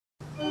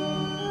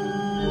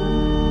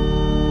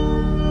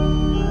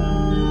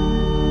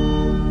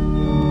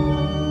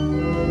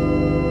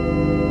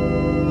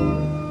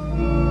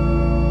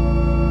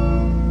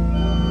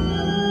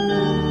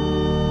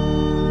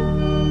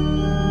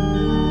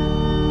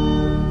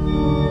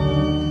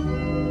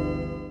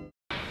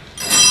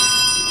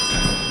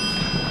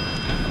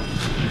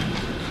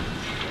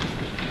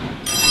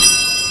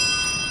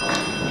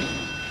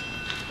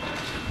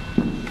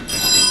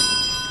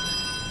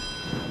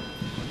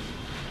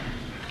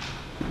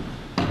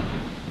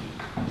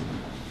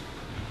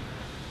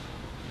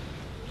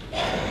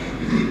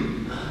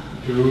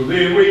To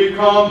thee we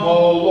come,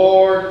 O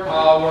Lord,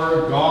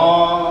 our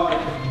God.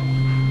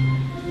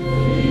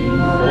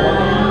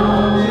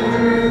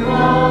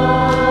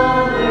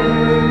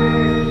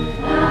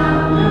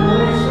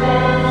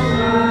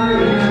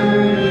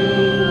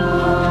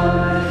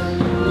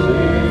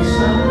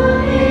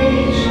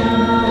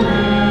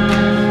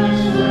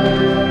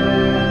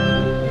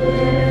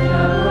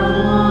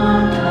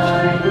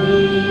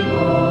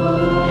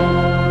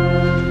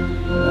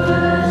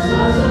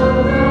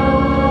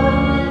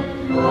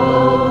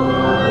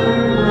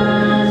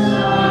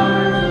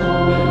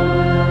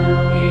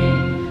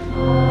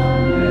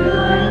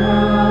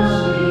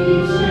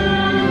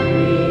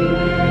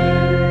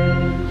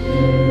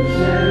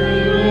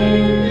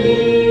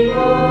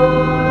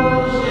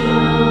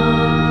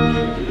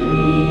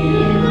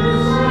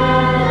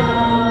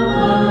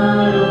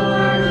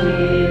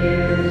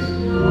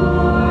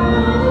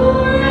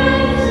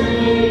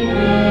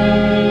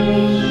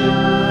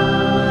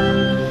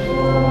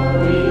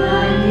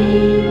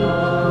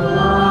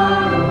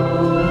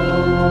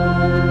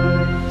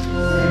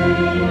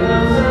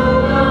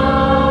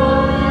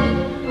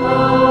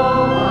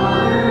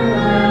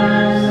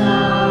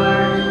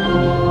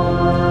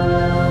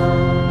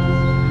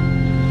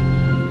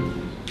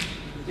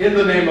 In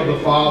the name of the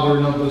Father,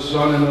 and of the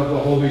Son, and of the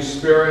Holy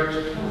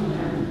Spirit,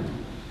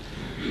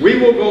 we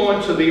will go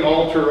into the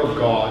altar of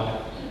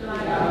God.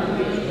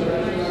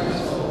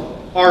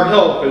 Our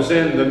help is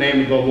in the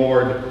name of the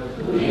Lord.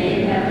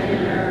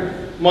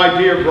 My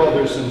dear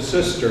brothers and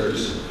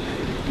sisters,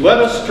 let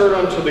us turn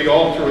unto the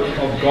altar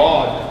of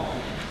God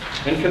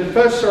and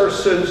confess our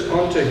sins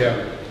unto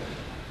him,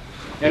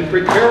 and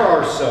prepare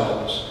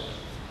ourselves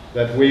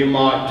that we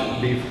might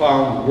be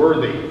found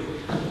worthy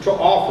to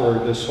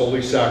offer this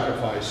holy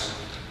sacrifice.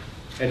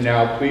 And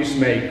now please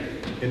make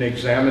an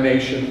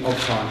examination of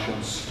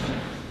conscience.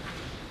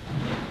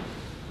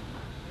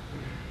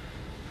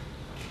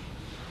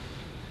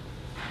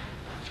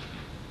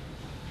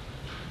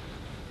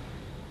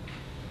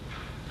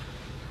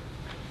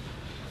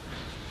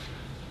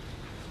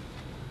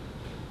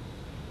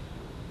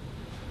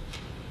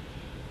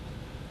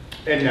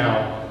 And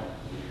now,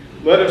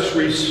 let us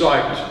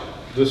recite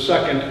the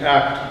second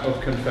act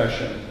of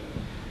confession.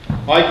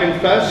 I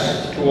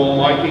confess to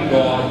Almighty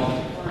God,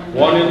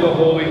 one in the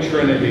Holy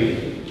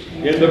Trinity,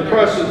 in the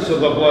presence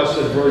of the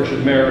Blessed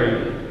Virgin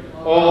Mary,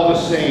 all the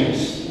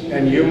saints,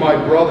 and you, my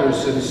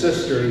brothers and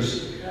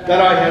sisters,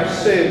 that I have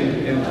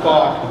sinned in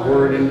thought,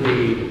 word, and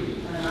deed,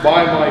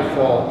 by my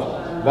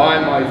fault, by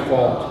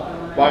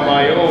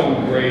my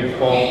own great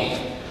fault.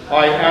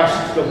 I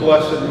ask the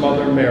Blessed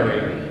Mother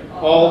Mary,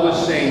 all the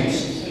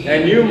saints,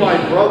 and you, my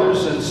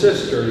brothers and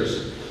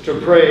sisters, to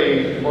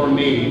pray for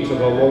me to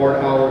the Lord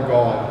our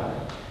God.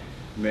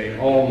 May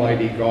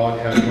Almighty God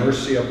have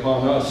mercy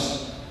upon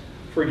us,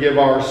 forgive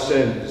our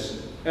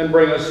sins, and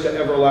bring us to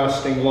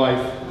everlasting life.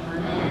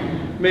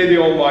 Amen. May the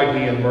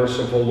Almighty and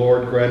merciful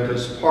Lord grant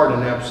us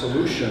pardon,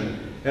 absolution,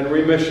 and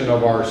remission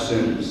of our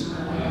sins.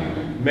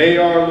 Amen. May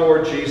our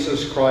Lord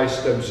Jesus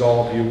Christ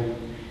absolve you,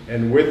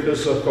 and with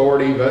this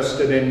authority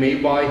vested in me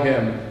by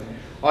him,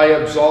 I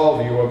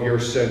absolve you of your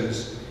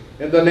sins.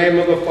 In the name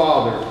of the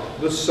Father,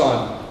 the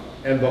Son,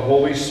 and the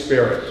Holy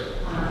Spirit.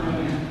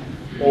 Amen.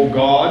 O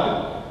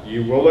God,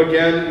 you will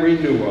again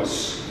renew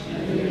us.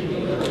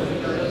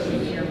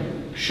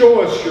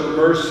 Show us your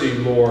mercy,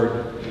 Lord.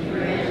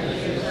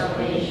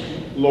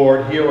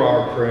 Lord, hear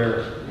our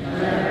prayer.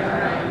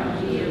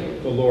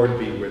 The Lord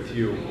be with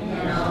you.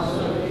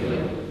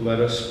 Let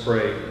us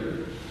pray.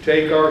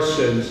 Take our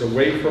sins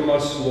away from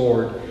us,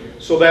 Lord,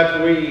 so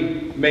that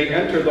we may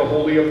enter the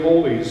Holy of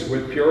Holies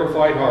with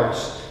purified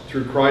hearts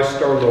through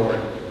Christ our Lord.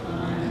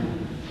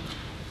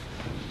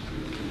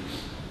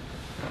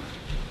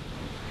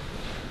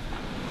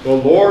 The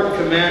Lord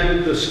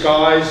commanded the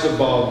skies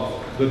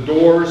above, the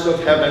doors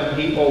of heaven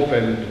he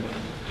opened.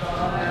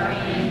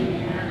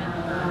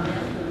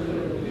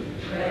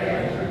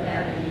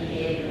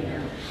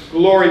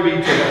 Glory be to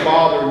the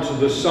Father, and to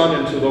the Son,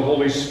 and to the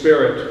Holy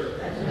Spirit.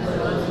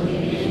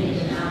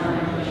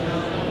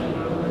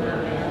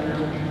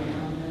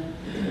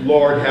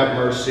 Lord, have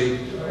mercy.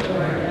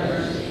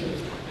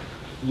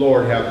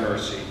 Lord, have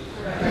mercy.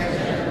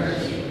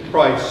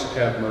 Christ,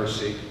 have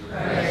mercy.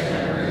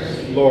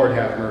 Lord,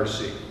 have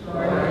mercy.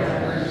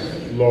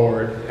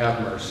 Lord,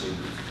 have mercy.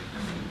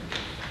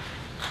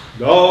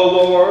 The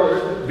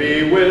Lord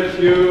be with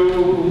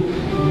you.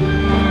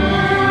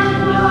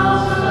 And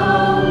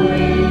also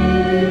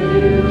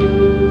with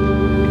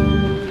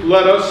you.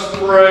 Let us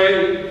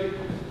pray.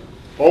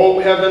 O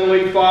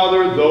Heavenly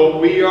Father, though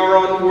we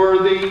are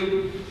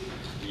unworthy,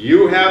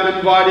 you have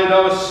invited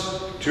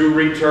us to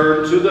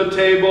return to the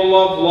table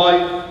of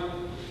life.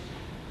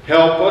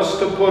 Help us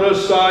to put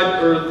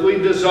aside earthly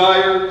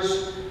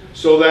desires,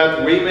 so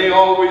that we may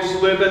always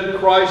live in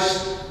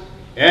Christ,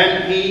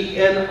 and he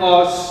in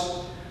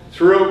us,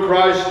 through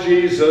Christ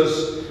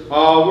Jesus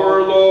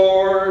our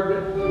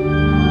Lord.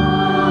 Amen.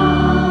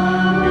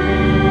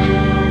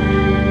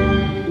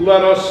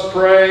 Let us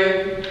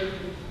pray.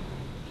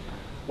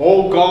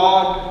 O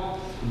God,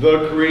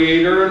 the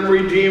Creator and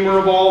Redeemer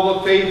of all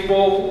the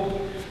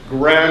faithful,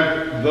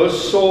 grant the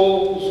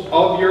souls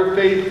of your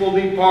faithful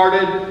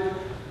departed,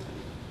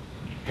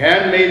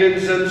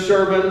 handmaidens and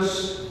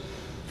servants,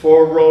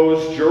 for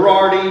Rose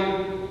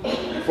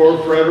Girardi, for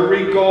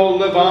Frederico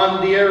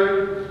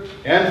Levandier,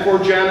 and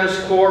for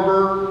Janice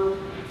Corber,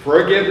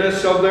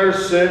 forgiveness of their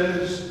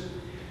sins.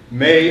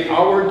 May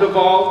our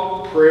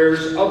devout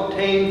prayers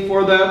obtain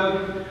for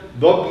them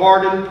the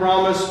pardon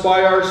promised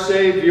by our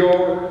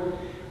Savior.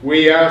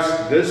 We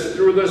ask this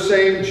through the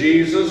same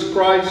Jesus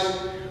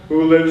Christ,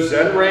 who lives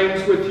and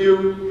reigns with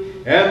you,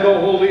 and the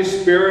Holy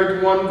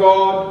Spirit, one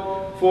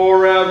God,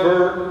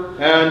 forever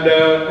and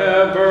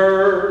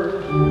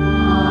ever. Amen.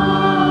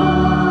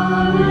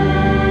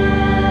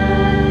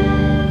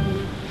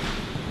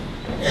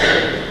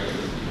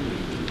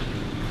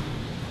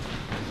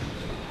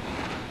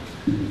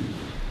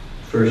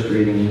 First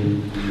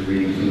reading is a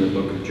reading from the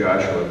book of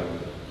Joshua.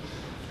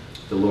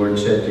 The Lord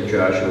said to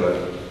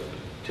Joshua,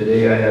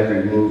 "Today I have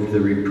removed the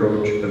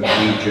reproach of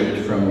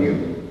Egypt from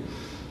you."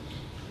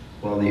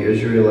 While the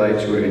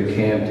Israelites were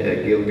encamped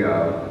at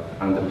Gilgal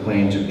on the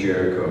plains of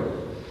Jericho,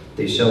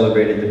 they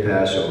celebrated the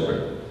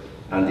Passover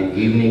on the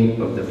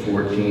evening of the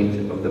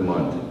 14th of the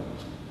month.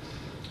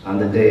 On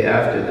the day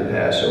after the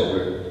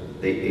Passover,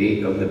 they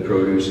ate of the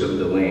produce of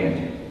the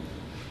land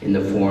in the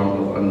form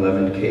of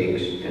unleavened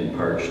cakes and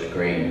parched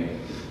grain.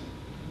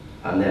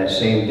 On that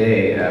same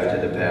day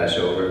after the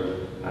Passover,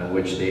 on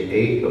which they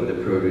ate of the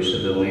produce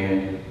of the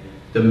land,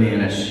 the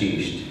manna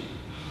ceased.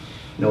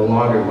 No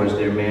longer was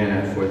there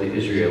manna for the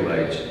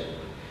Israelites,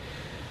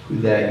 who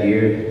that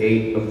year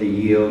ate of the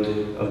yield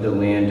of the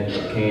land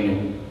of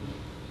Canaan.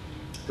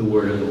 The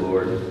word of the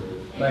Lord.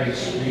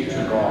 Thanks be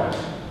to God.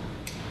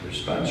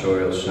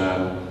 Responsorial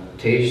Psalm.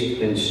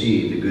 Taste and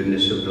see the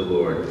goodness of the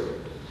Lord.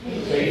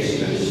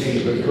 Taste and see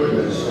the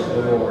goodness of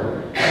the Lord.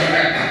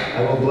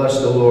 I will bless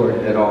the Lord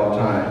at all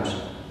times.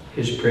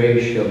 His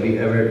praise shall be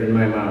ever in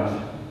my mouth.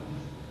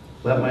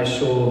 Let my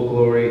soul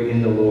glory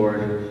in the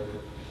Lord.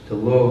 The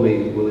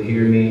lowly will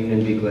hear me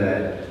and be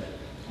glad.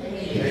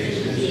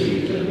 Taste and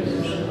see the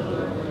goodness of the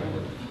Lord.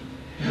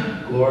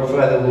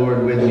 Glorify the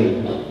Lord with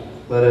me.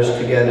 Let us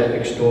together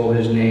extol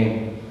his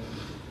name.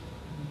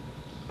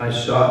 I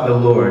sought the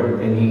Lord,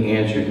 and he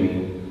answered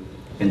me,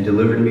 and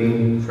delivered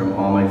me from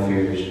all my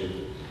fears.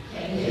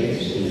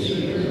 Taste and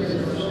see the goodness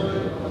of the Lord.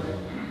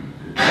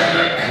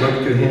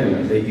 Look to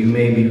him, that you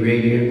may be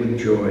radiant with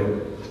joy,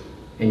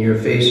 and your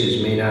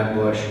faces may not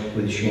blush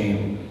with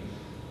shame.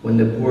 When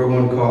the poor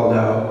one called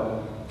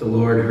out, the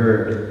Lord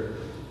heard,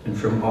 and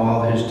from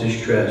all his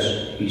distress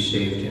he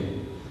saved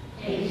him.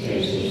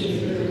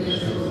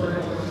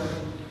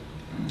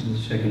 The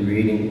second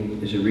reading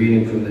is a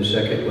reading from the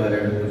second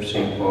letter of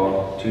St.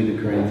 Paul to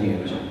the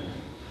Corinthians.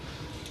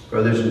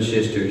 Brothers and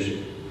sisters,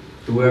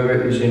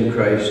 whoever is in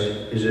Christ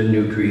is a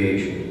new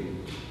creation.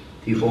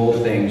 The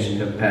old things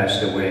have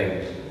passed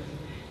away.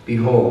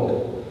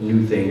 Behold,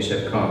 new things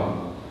have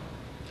come.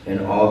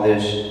 And all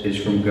this is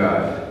from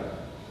God,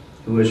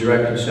 who has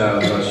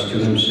reconciled us to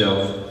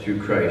himself through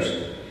Christ,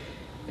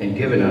 and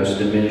given us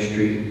the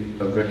ministry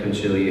of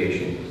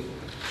reconciliation.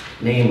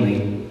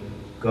 Namely,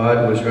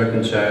 God was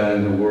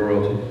reconciling the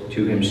world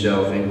to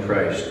himself in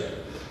Christ,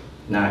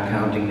 not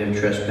counting their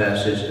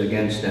trespasses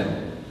against them,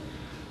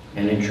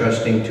 and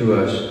entrusting to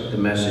us the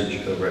message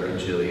of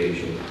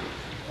reconciliation.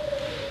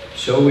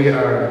 So we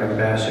are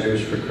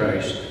ambassadors for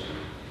Christ,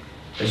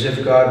 as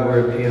if God were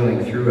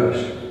appealing through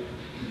us.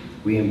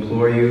 We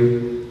implore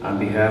you on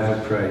behalf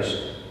of Christ,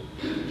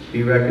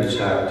 be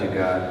reconciled to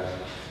God.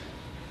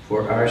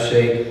 For our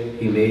sake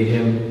he made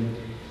him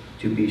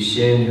to be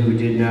sin who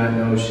did not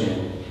know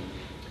sin,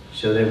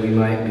 so that we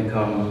might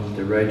become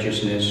the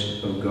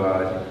righteousness of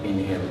God in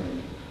him.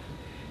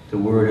 The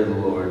word of the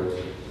Lord.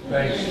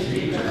 Thanks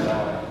be to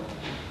God.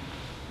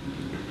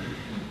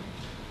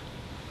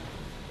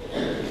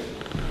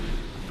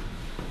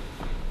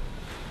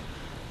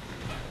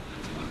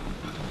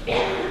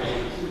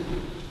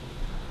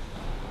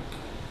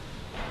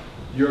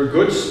 Your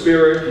good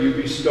spirit you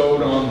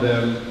bestowed on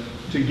them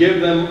to give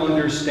them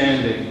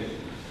understanding.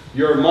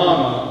 Your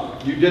manna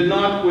you did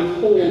not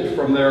withhold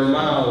from their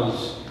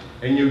mouths,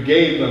 and you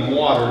gave them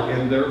water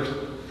in their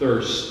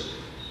thirst.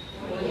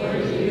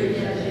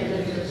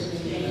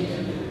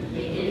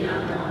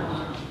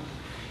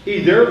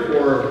 He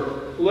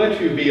therefore let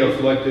you be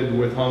afflicted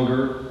with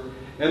hunger,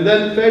 and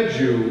then fed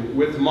you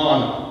with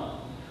manna,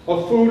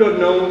 a food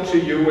unknown to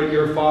you and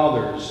your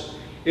fathers,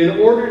 in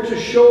order to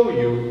show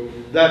you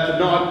that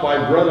not by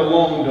bread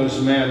alone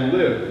does man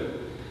live,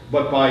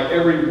 but by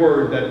every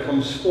word that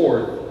comes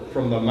forth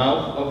from the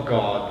mouth of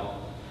God.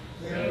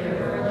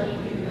 Therefore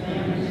keep the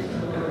commandments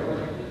of the Lord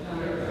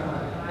your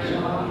God, by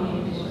walking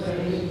in his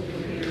ways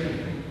with fear.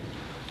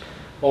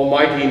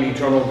 Almighty and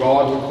eternal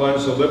God, who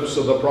cleansed the lips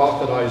of the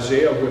prophet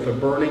Isaiah with a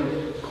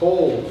burning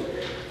coal,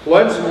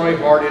 cleanse my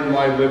heart and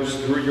my lips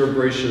through your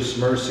gracious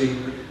mercy,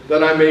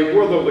 that I may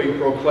worthily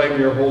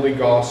proclaim your holy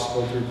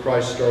gospel through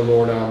Christ our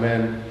Lord.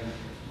 Amen.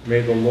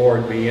 May the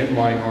Lord be in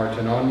my heart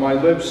and on my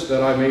lips,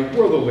 that I may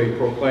worthily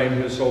proclaim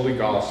his holy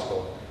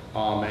gospel.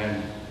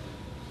 Amen.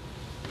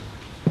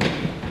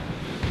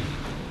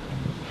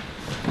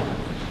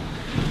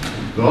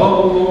 The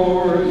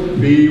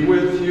Lord be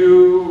with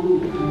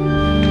you.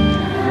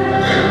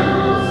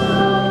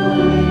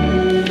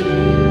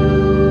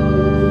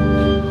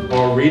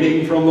 A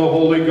reading from the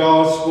Holy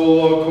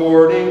Gospel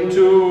according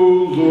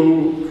to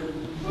Luke.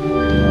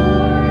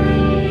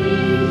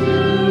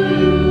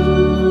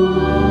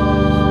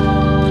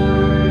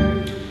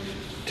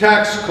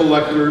 Tax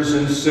collectors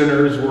and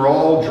sinners were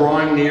all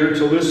drawing near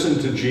to listen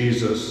to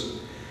Jesus.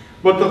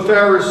 But the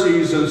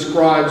Pharisees and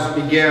scribes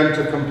began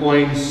to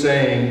complain,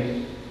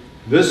 saying,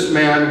 "This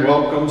man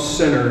welcomes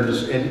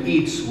sinners and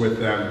eats with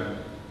them."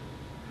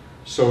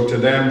 So to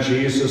them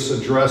Jesus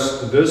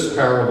addressed this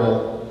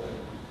parable.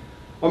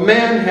 A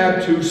man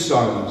had 2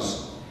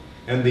 sons,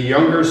 and the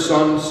younger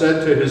son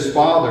said to his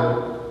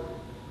father,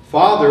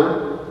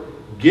 "Father,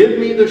 give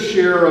me the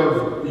share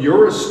of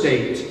your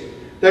estate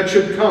that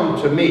should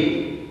come to me."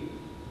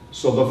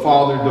 So the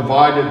father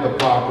divided the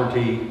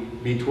property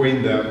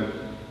between them.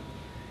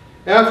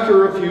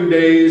 After a few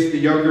days, the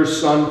younger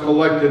son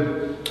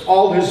collected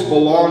all his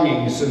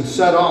belongings and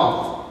set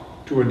off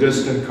to a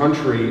distant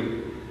country,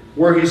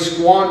 where he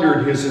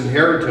squandered his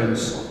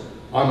inheritance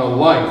on a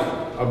life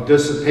of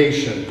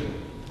dissipation.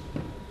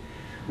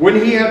 When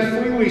he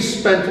had freely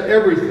spent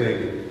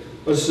everything,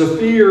 a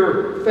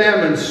severe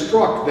famine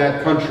struck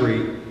that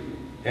country,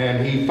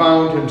 and he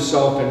found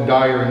himself in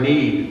dire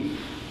need.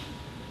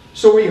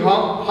 So he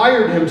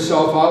hired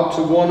himself out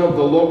to one of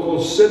the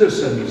local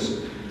citizens,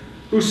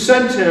 who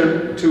sent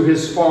him to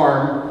his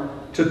farm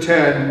to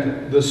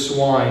tend the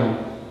swine.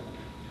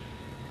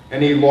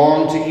 And he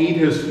longed to eat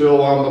his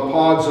fill on the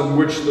pods on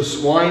which the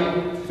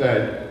swine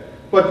fed,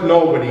 but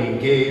nobody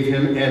gave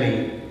him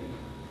any.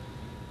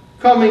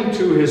 Coming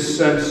to his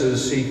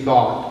senses, he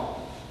thought,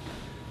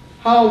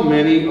 "How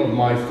many of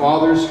my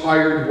father's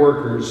hired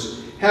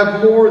workers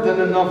have more than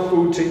enough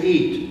food to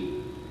eat?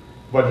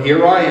 But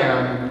here I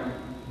am,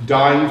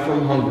 dying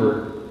from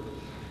hunger.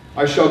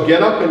 I shall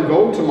get up and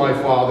go to my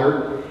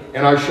father,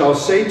 and I shall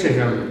say to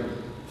him,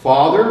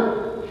 'Father,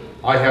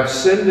 I have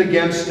sinned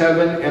against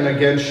heaven and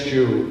against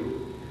you.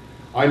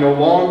 I no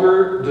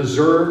longer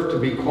deserve to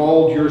be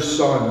called your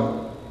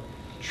son.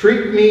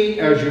 Treat me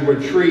as you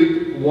would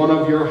treat one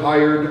of your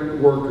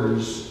hired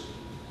workers.'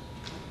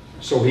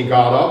 So he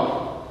got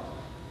up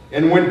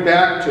and went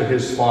back to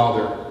his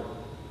father.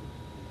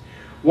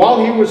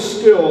 While he was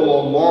still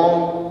a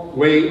long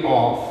way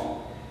off,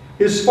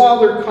 his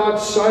father caught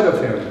sight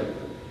of him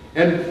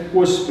and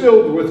was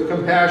filled with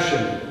compassion.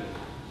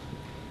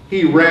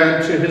 He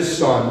ran to his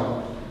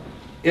son,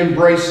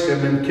 embraced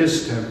him, and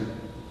kissed him.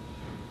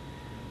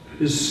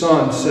 His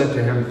son said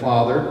to him,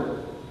 'Father,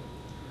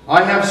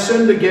 I have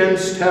sinned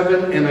against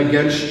heaven and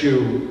against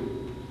you.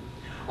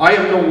 I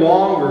am no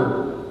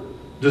longer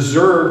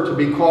deserve to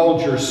be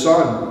called your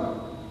son.'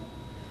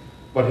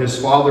 But his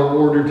father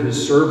ordered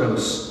his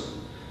servants,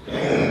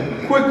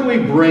 'Quickly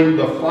bring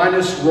the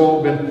finest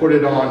robe and put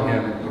it on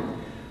him.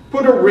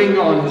 Put a ring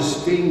on his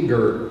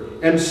finger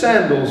and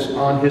sandals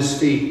on his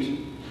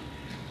feet.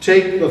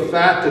 Take the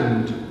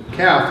fattened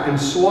calf and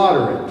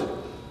slaughter it.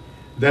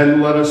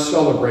 Then let us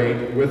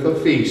celebrate with a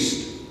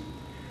feast.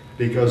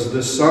 Because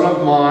this son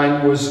of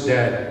mine was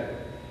dead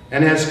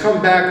and has come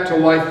back to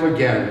life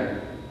again.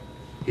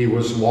 He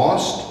was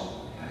lost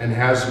and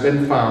has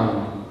been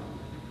found."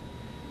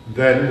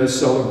 Then the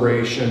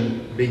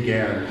celebration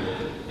began.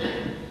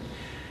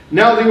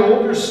 Now the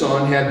older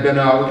son had been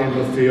out in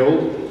the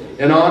field,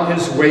 and on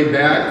his way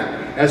back,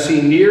 as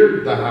he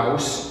neared the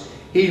house,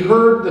 he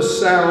heard the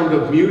sound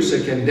of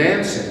music and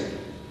dancing.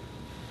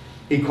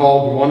 He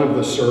called one of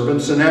the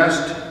servants and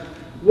asked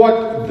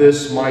what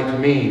this might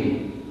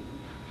mean.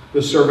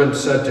 The servant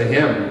said to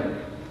him,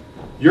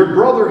 "Your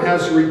brother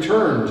has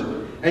returned,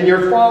 and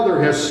your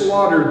father has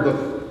slaughtered the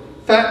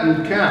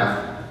fattened calf,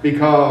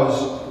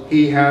 because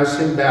he has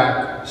him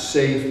back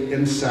safe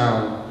and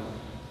sound."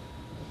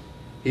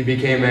 He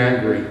became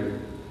angry,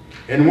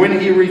 and when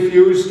he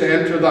refused to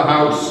enter the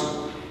house,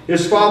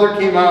 his father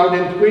came out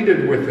and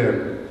pleaded with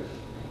him.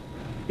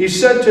 He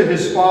said to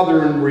his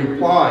father in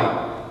reply,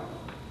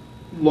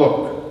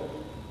 "Look,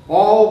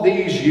 all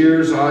these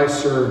years I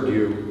served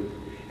you,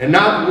 and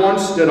not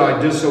once did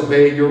I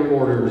disobey your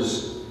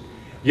orders.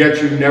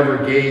 Yet you never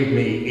gave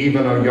me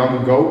even a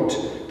young goat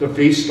to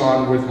feast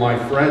on with my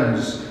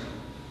friends.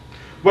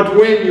 But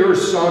when your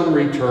son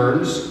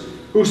returns,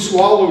 who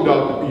swallowed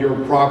up your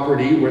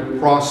property with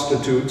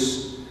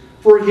prostitutes,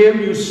 for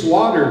him you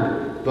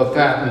slaughtered the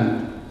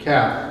fattened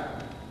calf."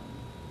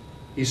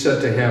 He said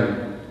to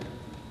him,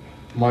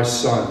 "My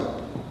son,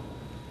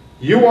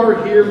 you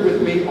are here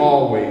with me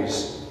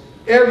always.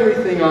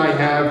 Everything I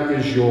have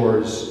is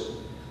yours.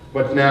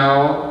 But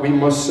now we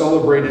must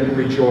celebrate and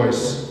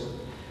rejoice,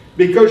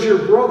 because your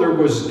brother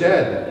was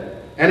dead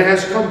and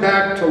has come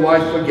back to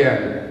life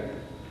again.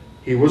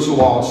 He was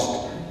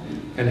lost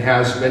and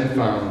has been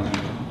found."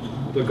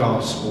 The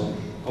Gospel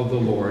of the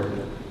Lord.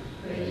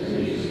 Praise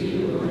to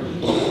you, Lord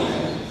Jesus.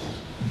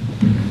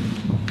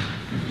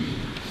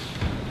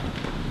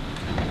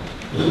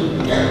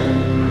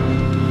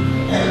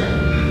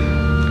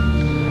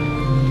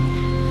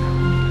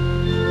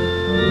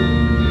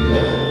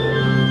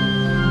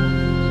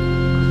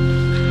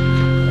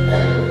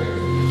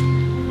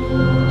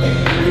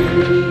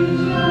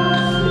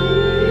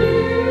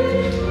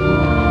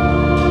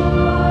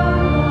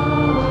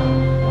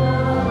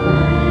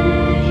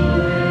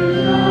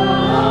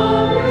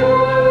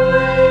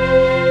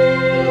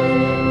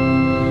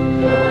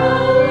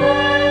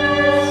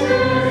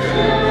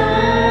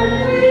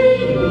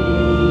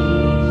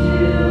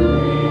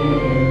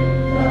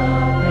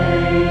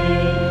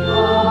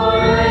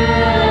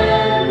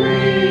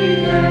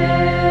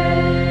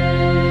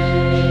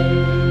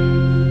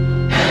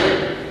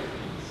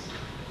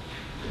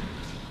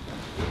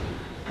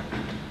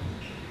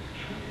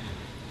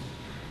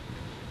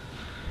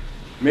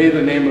 May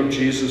the name of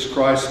Jesus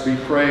Christ be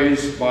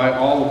praised by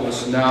all of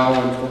us now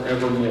and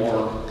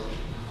forevermore.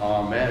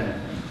 Amen.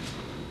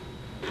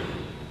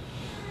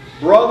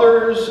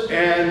 Brothers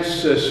and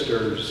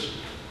sisters,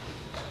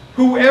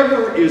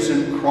 whoever is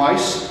in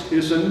Christ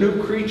is a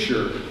new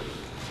creature.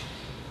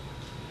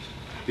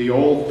 The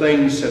old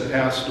things have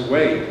passed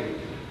away.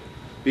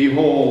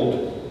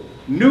 Behold,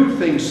 new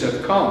things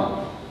have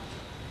come.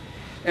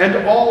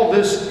 And all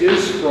this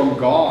is from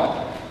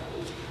God,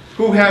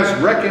 who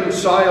has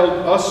reconciled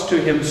us to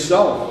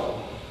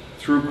himself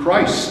through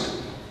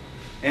Christ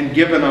and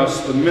given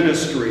us the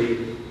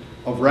ministry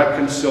of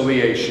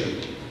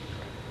reconciliation.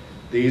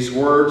 These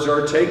words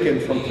are taken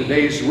from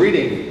today's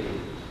reading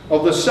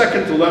of the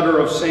second letter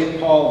of St.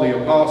 Paul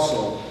the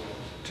Apostle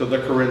to the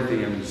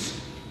Corinthians.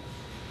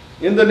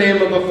 In the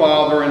name of the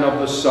Father, and of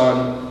the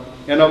Son,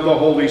 and of the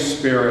Holy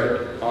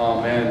Spirit.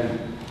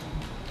 Amen.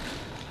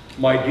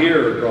 My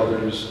dear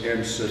brothers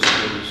and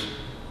sisters,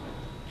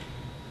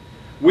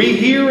 we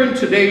hear in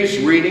today's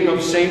reading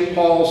of St.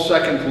 Paul's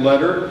second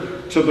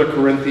letter to the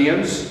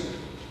Corinthians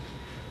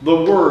the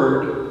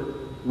word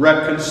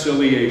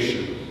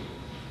reconciliation.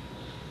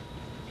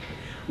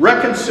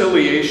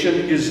 Reconciliation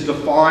is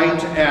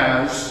defined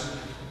as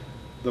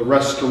the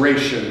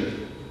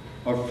restoration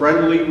of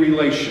friendly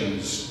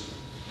relations.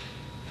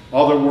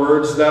 Other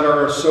words that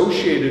are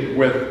associated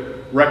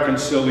with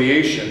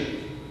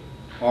reconciliation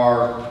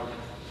are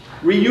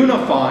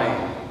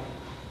reunifying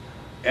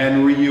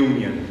and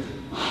reunion.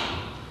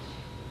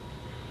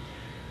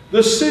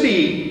 The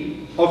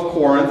city of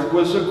Corinth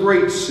was a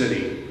great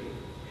city,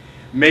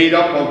 made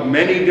up of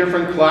many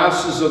different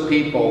classes of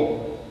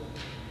people.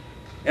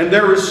 And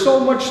there is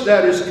so much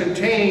that is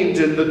contained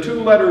in the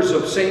two letters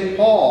of St.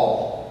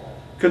 Paul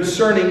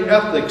concerning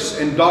ethics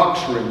and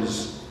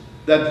doctrines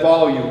that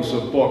volumes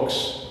of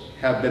books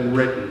have been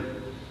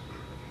written.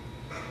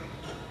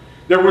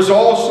 There was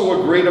also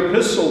a great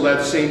epistle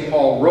that St.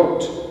 Paul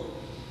wrote,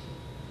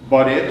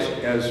 but it,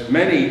 as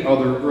many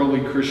other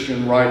early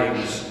Christian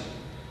writings,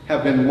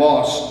 have been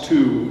lost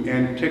to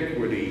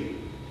antiquity.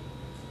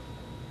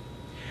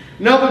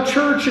 Now the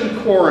church in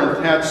Corinth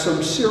had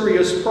some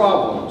serious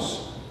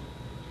problems.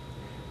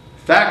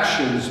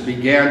 Factions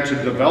began to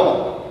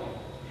develop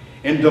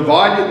and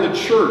divided the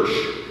church,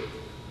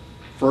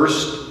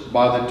 first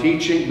by the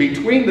teaching,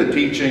 between the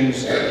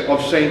teachings of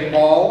St.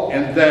 Paul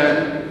and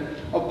then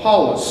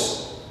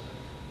Apollos.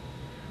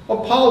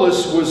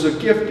 Apollos was a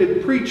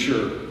gifted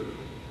preacher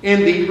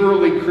in the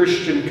early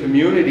Christian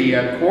community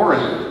at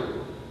Corinth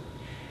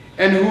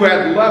and who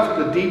had left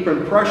a deep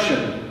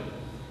impression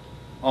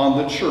on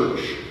the church.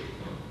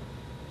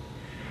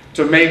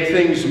 To make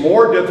things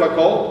more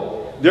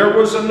difficult, there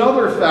was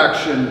another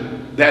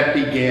faction that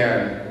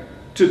began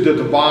to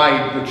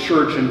divide the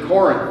church in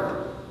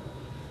Corinth.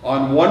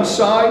 On one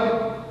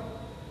side,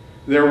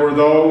 there were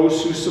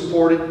those who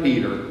supported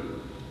Peter.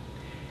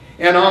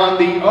 And on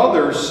the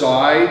other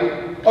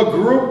side, a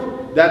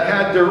group that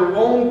had their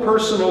own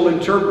personal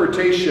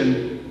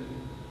interpretation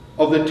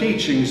of the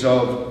teachings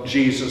of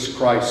Jesus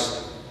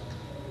Christ.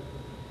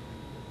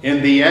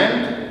 In the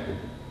end,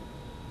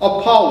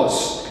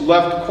 Apollos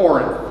left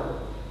Corinth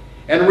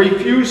and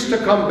refused to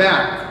come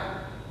back,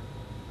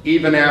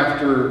 even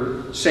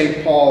after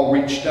St. Paul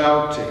reached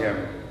out to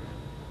him.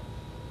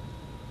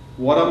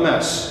 What a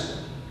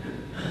mess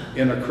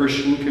in a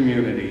Christian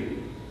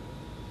community.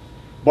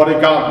 But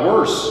it got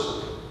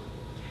worse.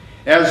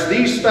 As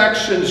these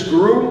factions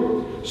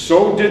grew,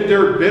 so did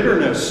their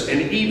bitterness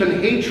and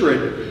even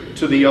hatred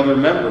to the other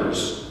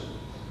members.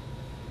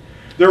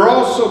 There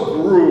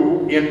also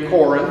grew in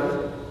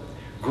Corinth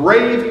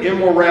grave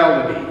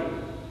immorality,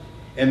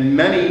 and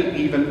many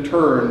even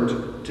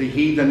turned to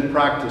heathen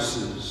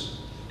practices.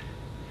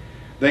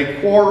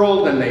 They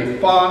quarreled and they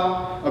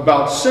fought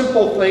about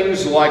simple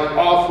things like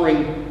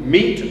offering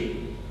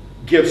meat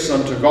gifts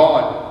unto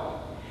God.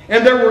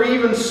 And there were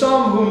even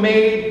some who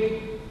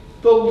made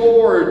the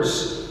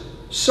Lord's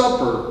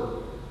Supper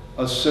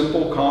a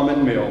simple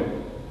common meal.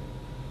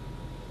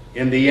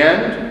 In the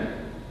end,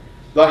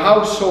 the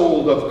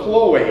household of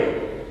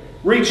Chloe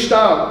reached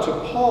out to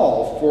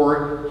Paul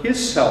for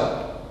his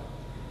help.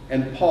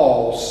 And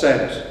Paul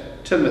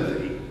sent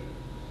Timothy,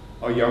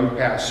 a young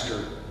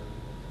pastor.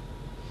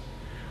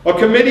 A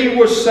committee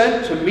was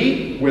sent to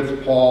meet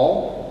with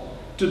Paul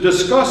to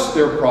discuss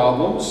their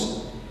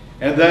problems,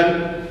 and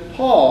then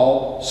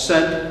Paul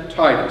sent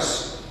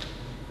Titus.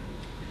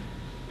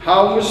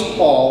 How was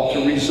Paul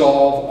to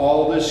resolve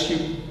all this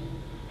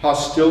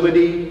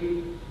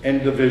hostility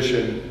and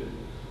division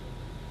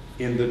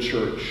in the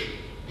church?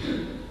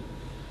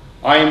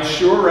 I am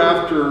sure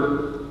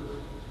after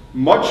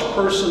much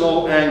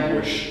personal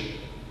anguish,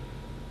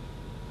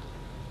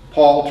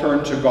 Paul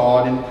turned to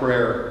God in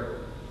prayer,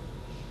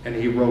 and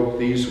he wrote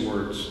these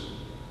words: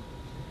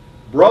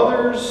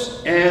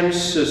 Brothers and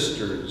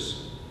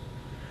sisters,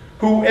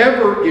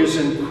 whoever is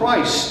in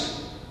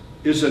Christ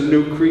is a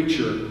new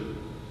creature.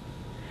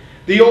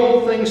 The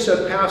old things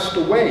have passed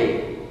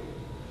away.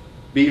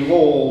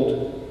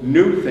 Behold,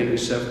 new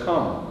things have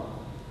come.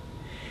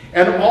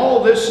 And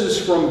all this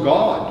is from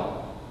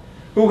God,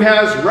 who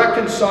has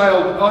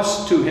reconciled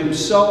us to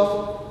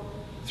himself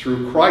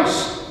through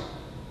Christ,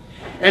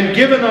 and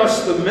given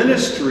us the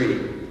ministry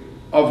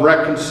of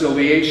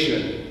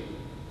reconciliation.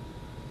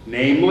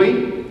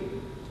 Namely,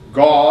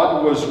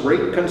 God was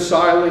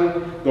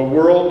reconciling the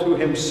world to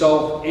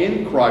himself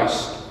in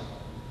Christ,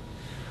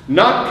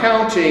 not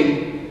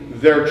counting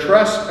their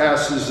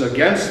trespasses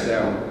against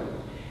them,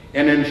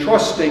 and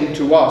entrusting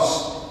to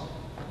us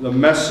the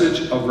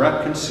message of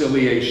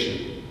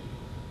reconciliation.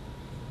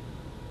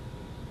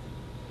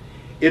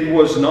 It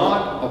was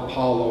not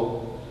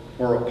Apollo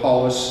or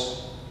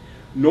Apollos,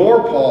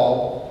 nor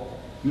Paul,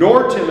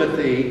 nor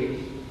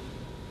Timothy,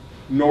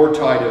 nor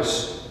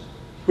Titus,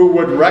 who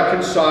would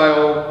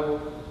reconcile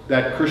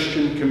that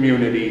Christian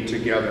community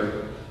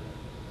together,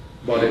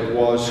 but it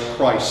was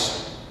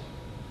Christ.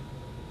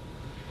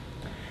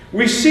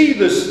 We see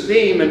this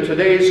theme in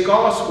today's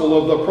gospel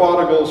of the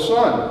prodigal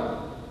son.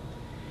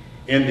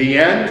 In the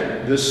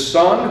end, this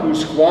son who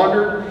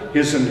squandered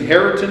his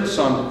inheritance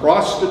on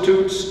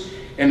prostitutes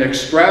and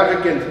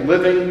extravagant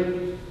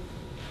living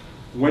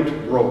went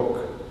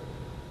broke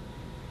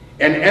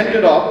and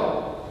ended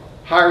up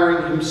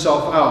hiring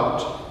himself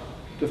out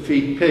to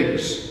feed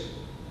pigs.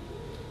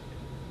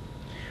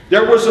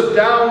 There was a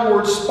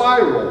downward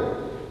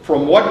spiral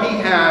from what he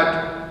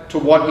had to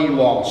what he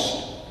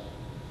lost.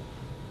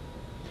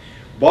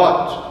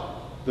 But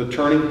the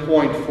turning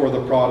point for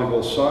the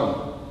prodigal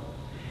son,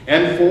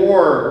 and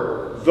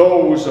for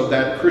those of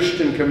that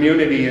Christian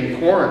community in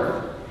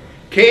Corinth,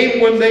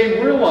 came when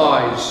they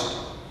realized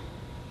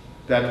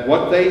that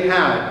what they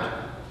had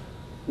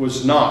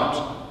was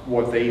not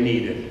what they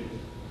needed.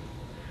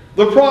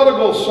 The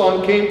prodigal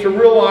son came to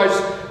realize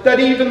that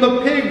even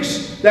the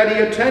pigs that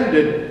he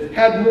attended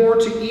had more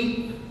to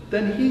eat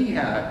than he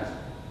had.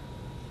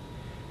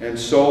 And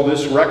so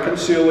this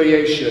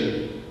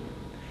reconciliation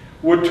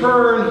would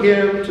turn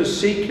him to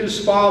seek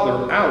his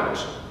father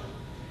out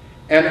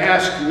and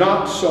ask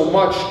not so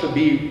much to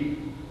be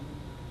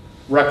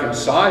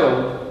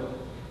reconciled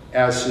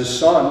as his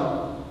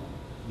son,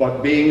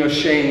 but being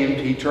ashamed,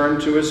 he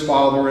turned to his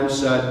father and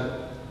said,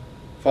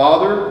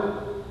 "Father,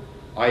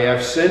 I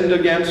have sinned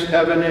against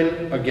heaven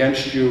and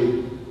against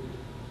you.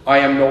 I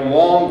am no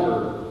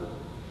longer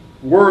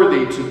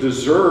worthy to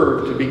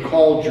deserve to be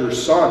called your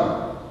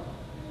son.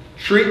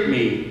 Treat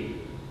me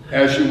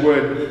as you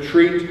would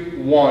treat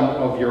one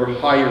of your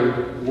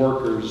hired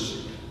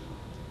workers."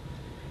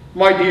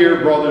 My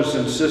dear brothers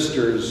and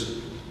sisters,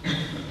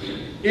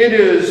 it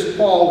is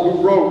Paul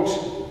who wrote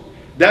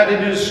that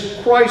it is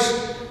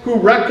Christ who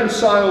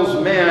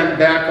reconciles man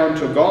back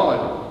unto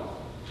God.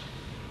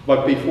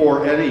 But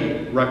before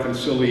any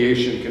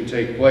reconciliation can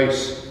take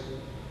place,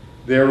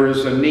 there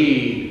is a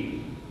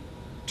need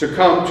to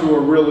come to a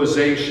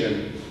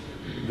realization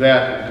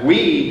that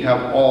we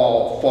have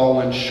all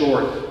fallen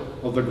short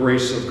of the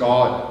grace of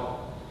God,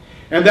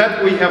 and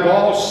that we have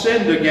all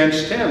sinned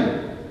against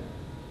him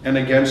and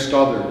against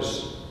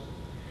others.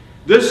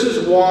 This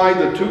is why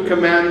the two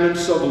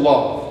commandments of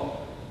love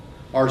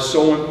are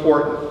so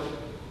important.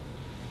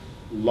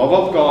 Love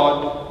of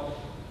God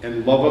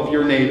and love of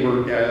your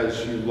neighbor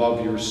as you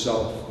love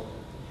yourself.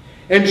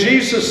 And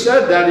Jesus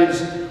said that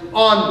it's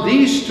on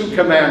these two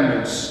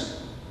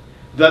commandments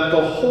that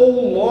the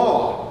whole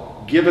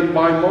law given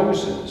by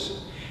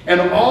Moses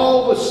and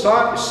all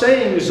the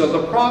sayings of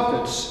the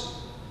prophets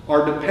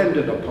are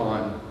dependent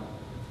upon.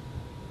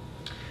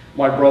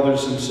 My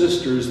brothers and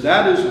sisters,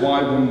 that is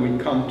why when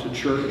we come to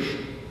church,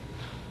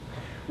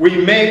 we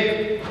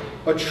make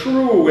a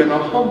true and a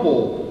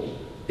humble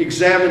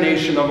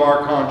examination of our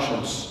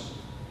conscience.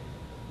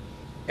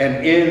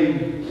 And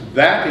in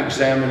that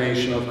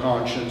examination of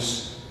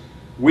conscience,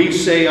 we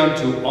say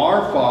unto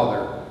our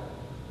Father,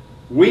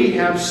 "We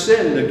have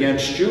sinned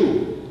against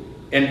you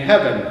in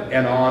heaven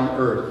and on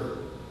earth.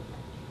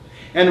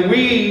 And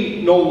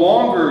we no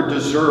longer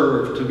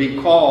deserve to be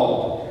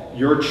called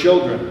your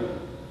children,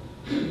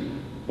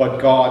 but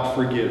God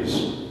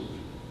forgives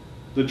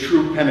the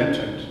true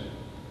penitent,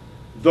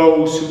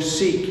 those who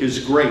seek his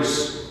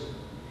grace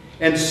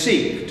and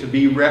seek to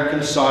be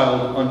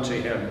reconciled unto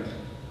him."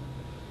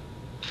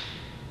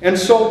 And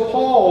so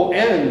Paul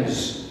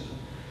ends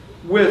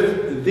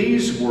with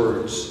these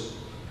words.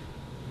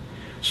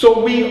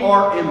 So we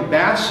are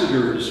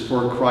ambassadors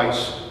for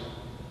Christ,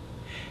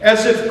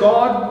 as if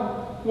God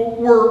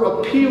were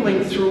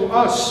appealing through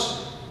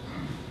us.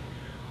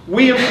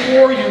 We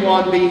implore you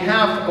on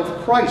behalf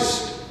of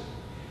Christ,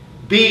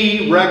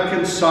 be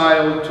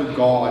reconciled to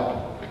God.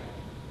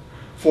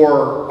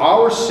 For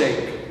our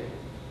sake,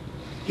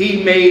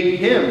 he made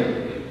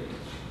him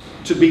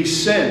to be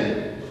sin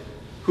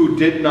who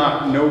did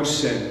not know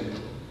sin,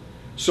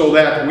 so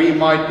that we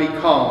might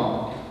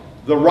become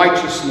the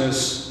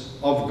righteousness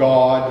of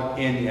God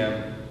in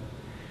him.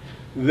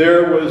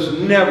 There was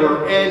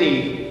never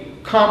any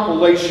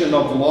compilation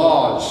of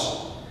laws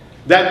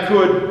that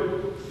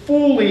could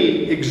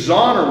fully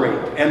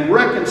exonerate and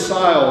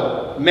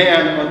reconcile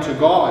man unto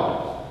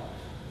God,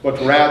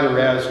 but rather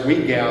as we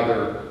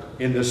gather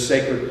in this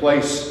sacred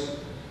place,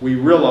 we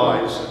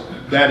realize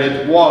that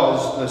it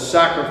was the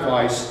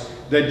sacrifice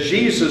that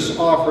Jesus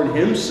offered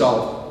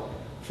himself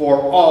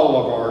for all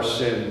of our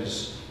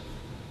sins,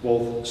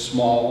 both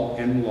small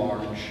and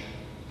large.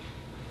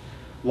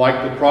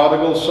 Like the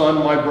prodigal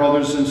son, my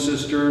brothers and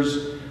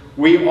sisters,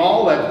 we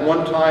all at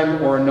one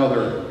time or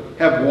another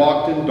have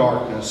walked in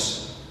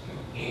darkness.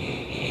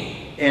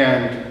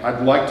 And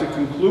I'd like to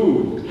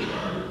conclude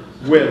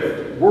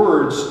with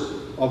words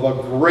of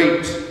a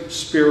great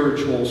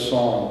spiritual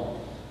song.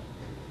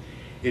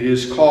 It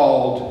is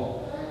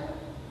called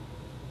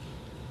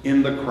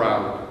 "In the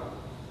Crowd."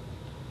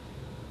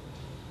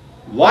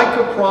 Like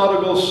a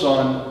prodigal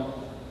son,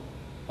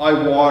 I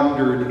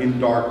wandered in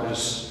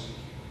darkness.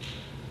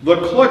 The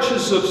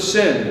clutches of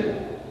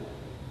sin,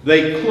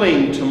 they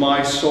cling to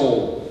my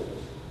soul.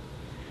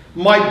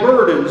 My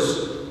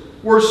burdens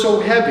were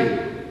so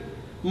heavy,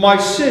 my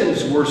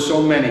sins were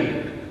so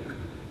many.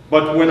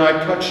 But when I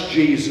touched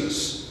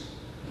Jesus,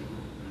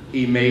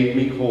 he made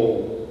me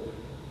whole.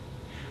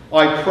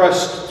 I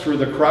pressed through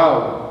the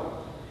crowd,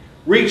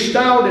 reached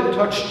out and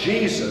touched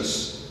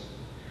Jesus.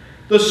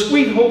 The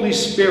sweet Holy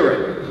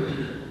Spirit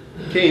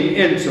came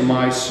into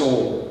my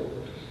soul.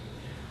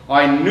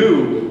 I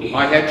knew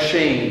I had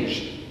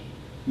changed.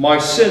 My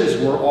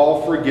sins were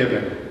all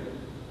forgiven,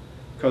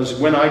 because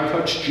when I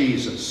touched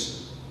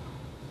Jesus,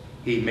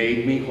 he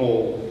made me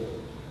whole.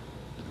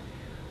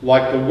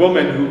 Like the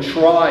woman who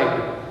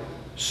tried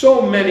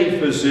so many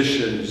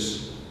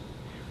physicians,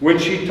 when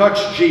she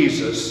touched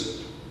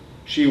Jesus,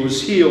 she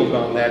was healed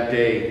on that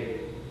day.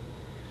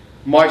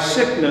 My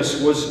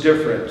sickness was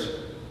different.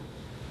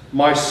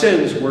 My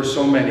sins were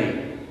so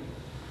many.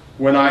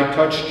 When I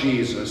touched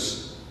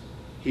Jesus,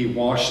 he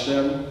washed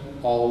them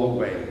all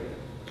away.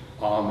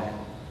 Amen.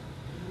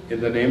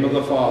 In the name of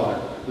the Father,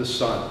 the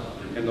Son,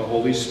 and the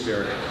Holy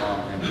Spirit.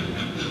 Amen.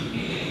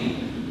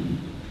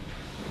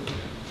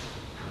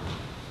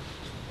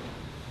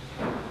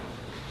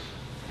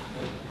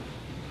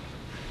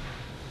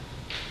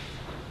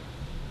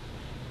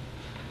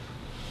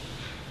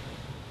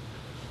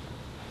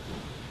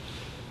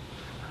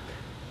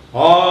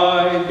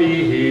 I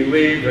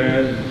believe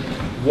in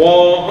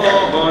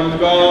one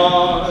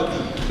God,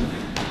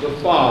 the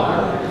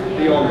Father,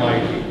 the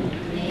Almighty,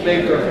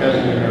 maker of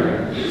heaven and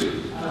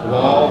earth, of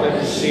all that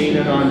is seen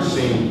and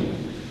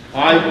unseen.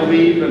 I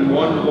believe in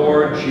one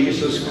Lord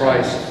Jesus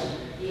Christ,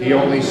 the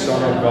only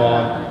Son of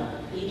God,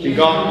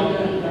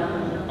 begotten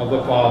of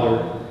the Father,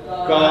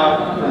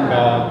 God from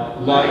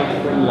God,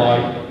 light from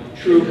light,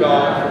 true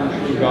God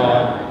from true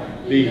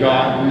God,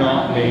 begotten,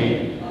 not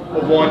made,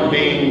 of one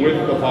being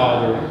with the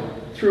Father.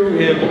 Through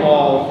him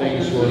all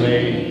things were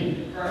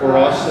made. For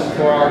us and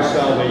for our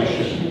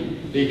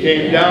salvation, he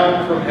came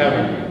down from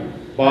heaven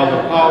by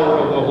the power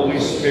of the Holy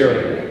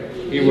Spirit.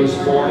 He was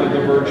born of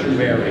the Virgin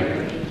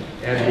Mary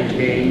and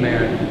became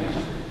man.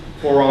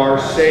 For our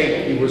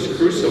sake he was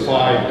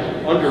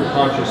crucified under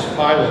Pontius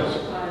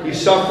Pilate. He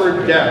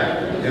suffered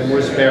death and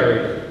was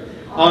buried.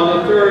 On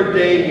the third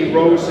day he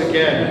rose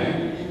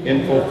again.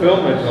 In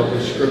fulfillment of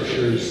the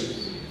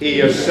Scriptures,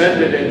 he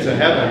ascended into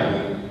heaven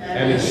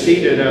and is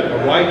seated at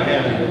the right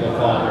hand of the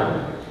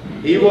Father.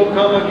 He will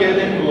come again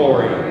in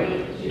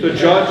glory to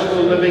judge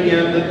the living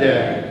and the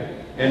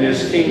dead, and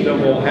his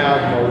kingdom will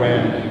have no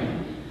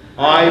end.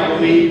 I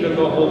believe in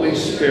the Holy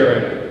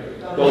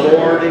Spirit, the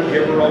Lord and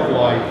giver of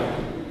life,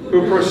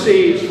 who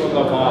proceeds from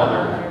the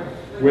Father.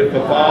 With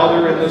the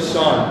Father and the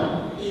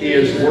Son, he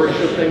is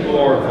worshipped and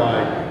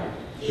glorified.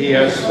 He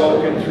has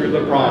spoken through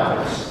the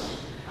prophets.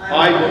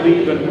 I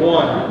believe in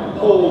one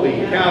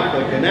holy,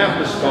 Catholic, and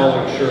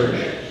Apostolic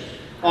Church.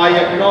 I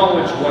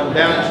acknowledge one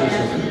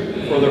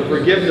baptism for the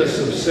forgiveness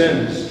of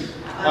sins.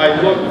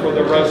 I look for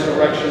the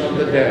resurrection of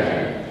the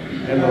dead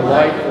and the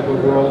life of the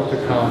world to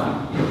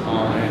come.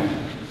 Amen.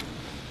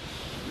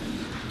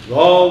 The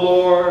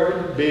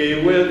Lord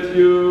be with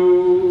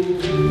you.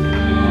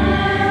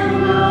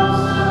 And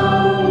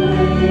also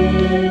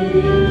with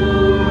you.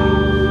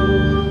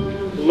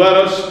 Let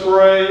us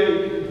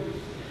pray.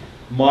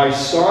 My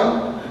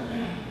Son,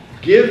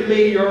 give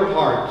me your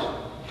heart,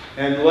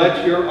 and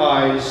let your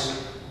eyes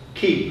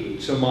keep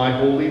to my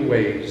holy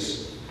ways.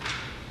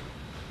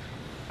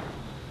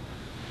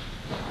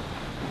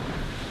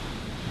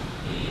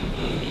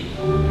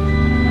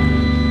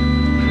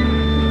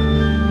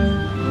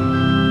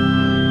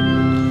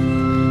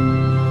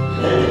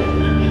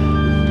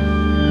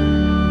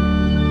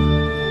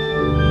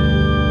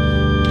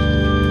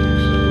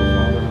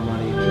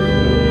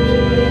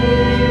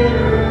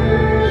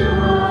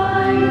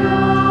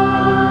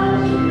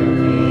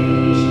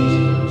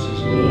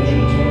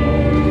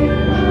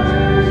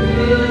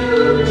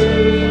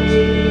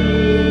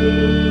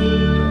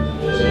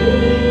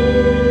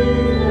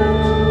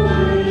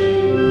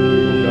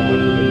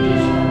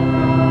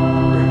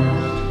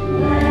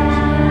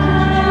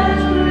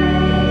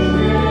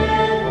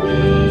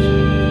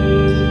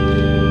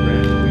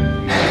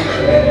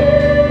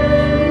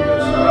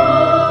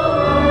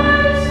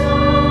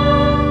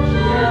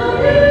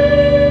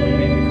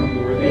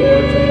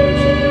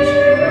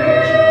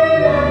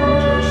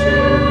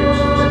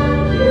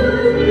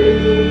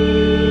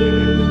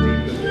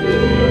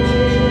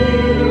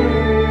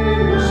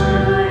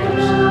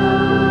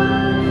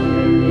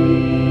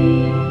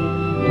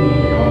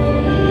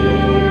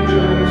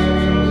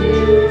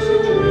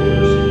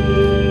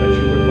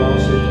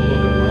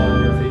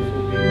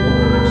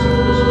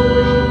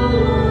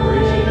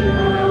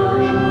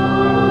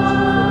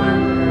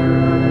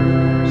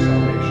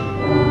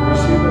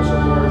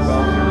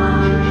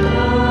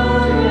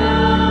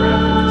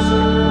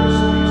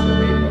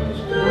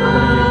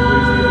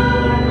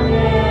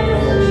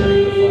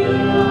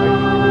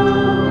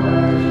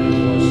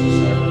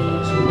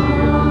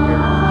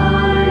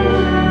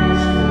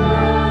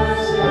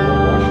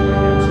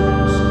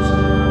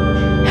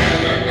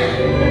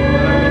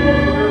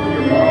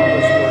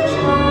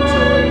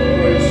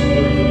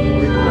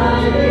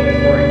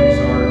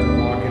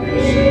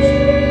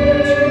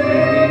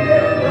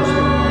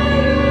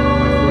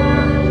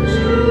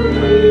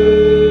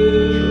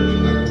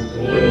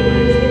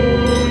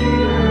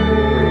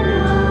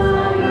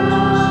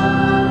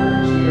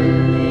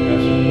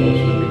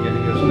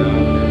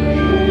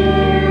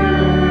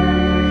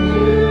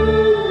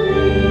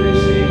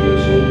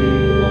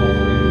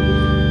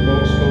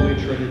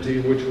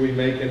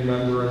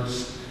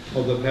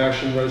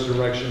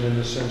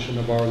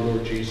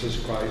 Lord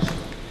Jesus Christ.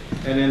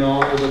 And in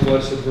honor of the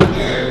Blessed Virgin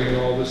Mary and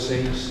all the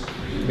saints,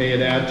 may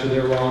it add to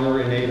their honor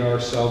and aid our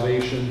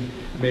salvation.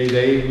 May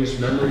they, whose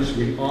memories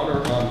we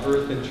honor on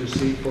earth,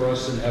 intercede for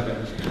us in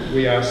heaven.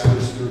 We ask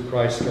this through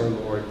Christ our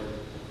Lord.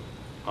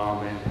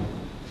 Amen.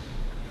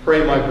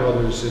 Pray, my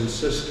brothers and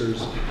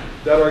sisters,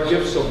 that our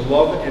gifts of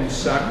love and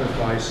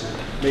sacrifice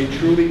may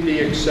truly be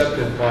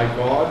accepted by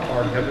God,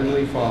 our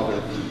Heavenly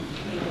Father.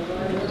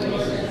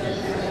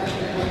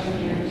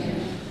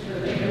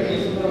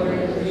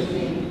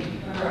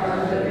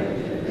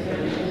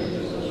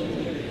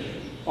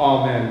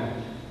 Amen.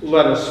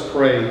 Let us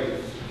pray.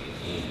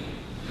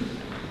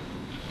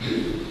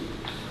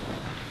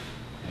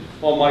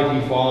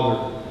 Almighty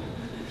Father,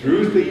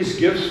 through these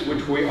gifts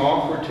which we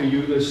offer to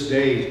you this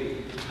day,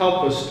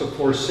 help us to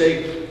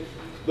forsake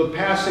the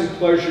passing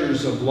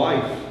pleasures of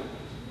life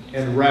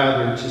and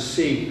rather to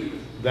seek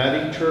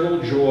that eternal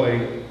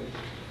joy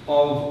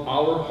of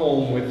our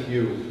home with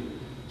you.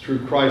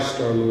 Through Christ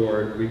our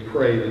Lord, we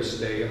pray this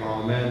day.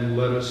 Amen.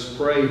 Let us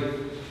pray.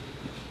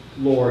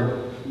 Lord,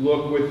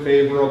 look with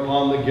favor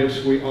upon the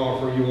gifts we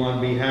offer you on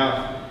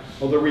behalf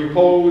of the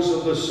repose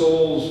of the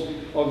souls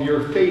of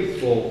your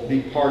faithful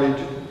departed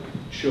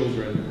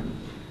children.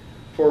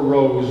 For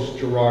Rose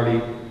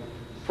Girardi,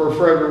 for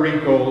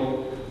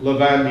Frederico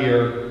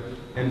Lavandier,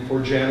 and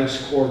for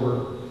Janice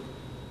Corber.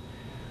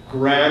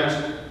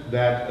 Grant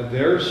that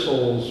their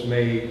souls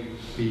may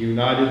be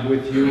united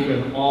with you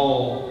in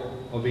all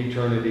of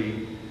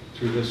eternity.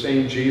 Through the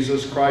same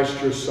Jesus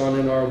Christ, your Son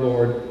and our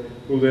Lord,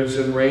 who lives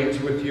and reigns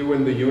with you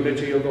in the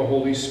unity of the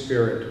Holy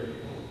Spirit,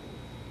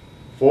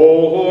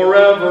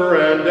 forever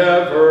and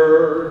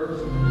ever.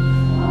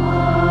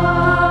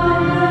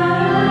 Amen.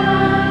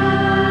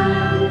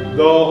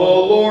 The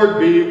Lord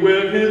be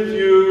with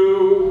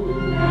you.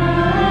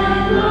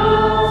 And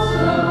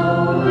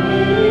also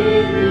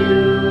with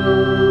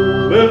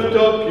you. Lift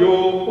up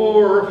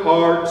your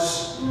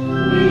hearts. We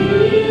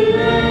lift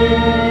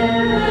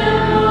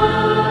them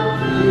up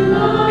to the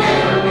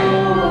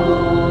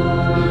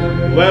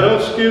Lord. Let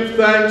us give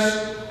thanks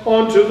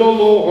unto the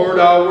Lord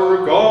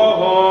our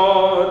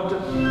God.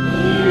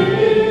 It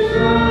is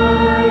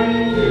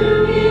right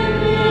to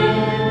give him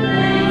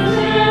thanks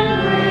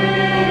and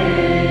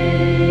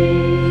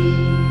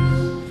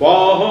praise.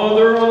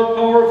 Father, all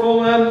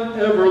powerful and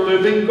ever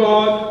living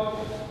God,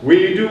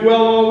 we do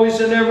well always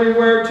and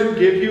everywhere to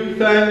give you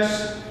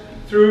thanks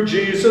through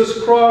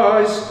Jesus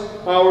Christ,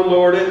 our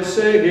Lord and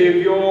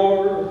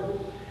Savior.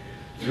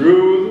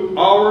 Through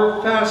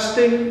our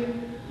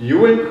fasting,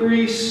 you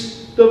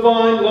increase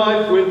divine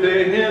life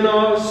within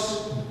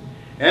us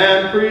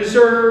and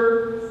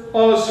preserve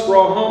us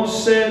from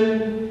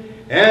sin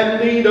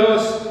and lead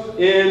us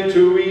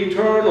into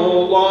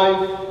eternal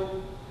life.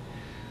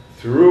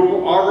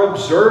 Through our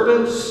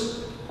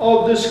observance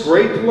of this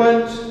great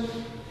Lent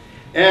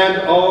and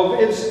of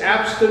its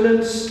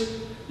abstinence,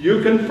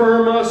 you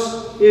confirm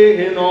us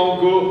in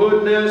all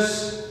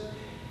goodness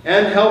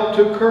and help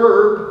to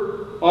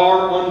curb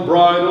our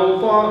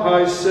unbridled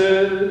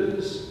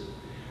vices.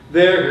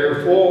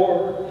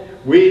 Therefore,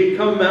 we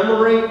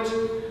commemorate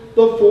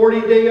the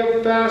 40-day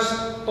of fast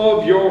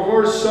of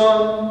your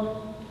Son,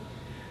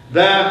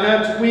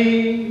 that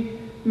we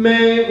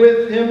may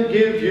with him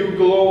give you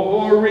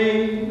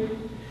glory.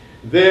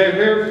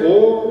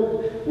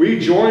 Therefore, we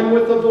join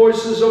with the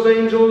voices of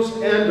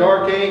angels and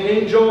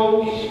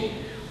archangels,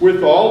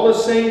 with all the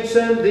saints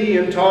and the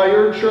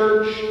entire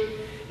church,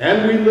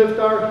 and we lift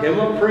our hymn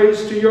of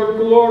praise to your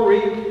glory,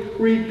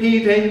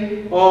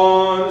 repeating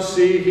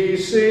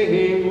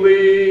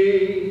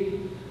unceasingly.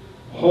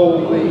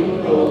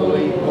 Holy,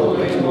 holy,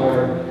 holy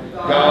Lord,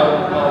 God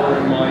of power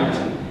and might,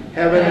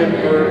 heaven and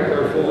earth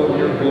are full of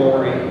your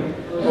glory.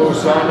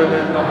 Hosanna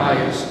in the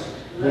highest.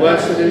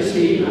 Blessed is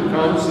he who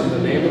comes in the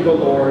name of the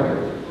Lord.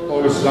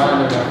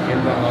 Hosanna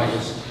in the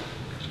highest.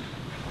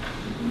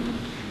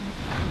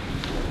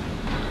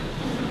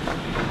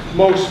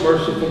 Most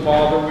merciful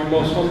Father, we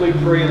most humbly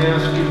pray and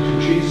ask you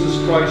to Jesus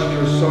Christ,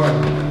 your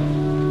Son,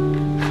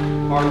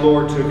 our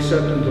Lord, to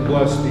accept and to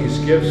bless these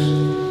gifts,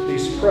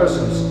 these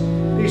presents,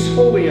 these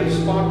holy and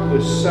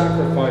spotless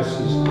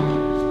sacrifices,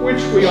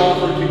 which we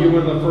offer to you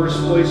in the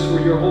first place for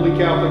your holy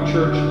Catholic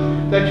Church,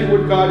 that you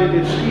would guide it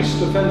in peace,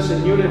 defense,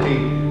 and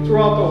unity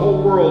throughout the whole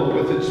world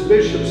with its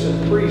bishops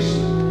and priests,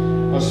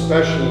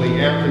 especially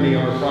Anthony,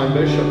 our prime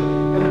bishop,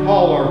 and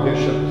Paul, our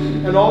bishop,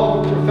 and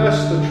all who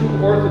profess the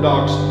true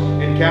Orthodox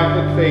and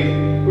Catholic faith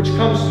which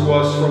comes to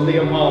us from the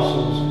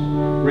apostles.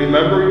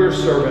 Remember your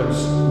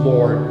servants,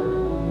 Lord.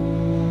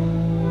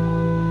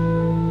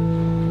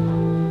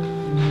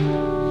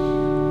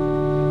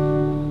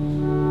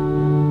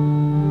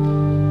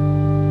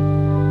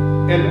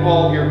 And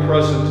all here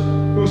present,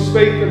 whose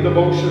faith and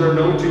devotion are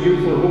known to you,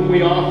 for whom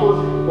we offer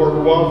or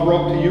who offer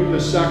up to you the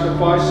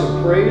sacrifice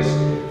of praise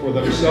for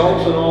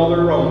themselves and all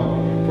their own,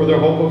 for their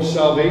hope of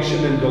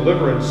salvation and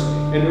deliverance,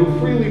 and who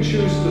freely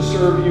choose to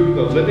serve you,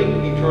 the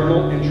living,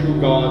 eternal, and true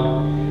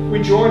God.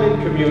 We join in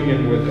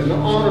communion with and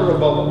honor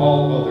above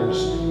all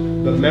others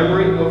the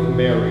memory of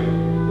Mary,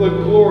 the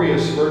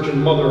glorious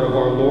Virgin Mother of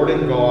our Lord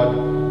and God,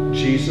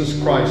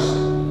 Jesus Christ.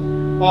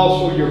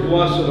 Also your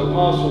blessed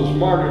apostles,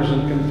 martyrs,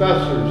 and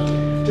confessors,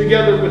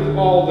 together with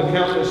all the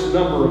countless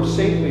number of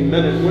saintly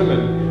men and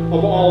women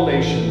of all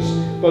nations,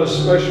 but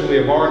especially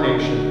of our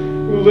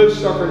nation, who lived,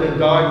 suffered, and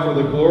died for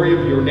the glory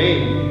of your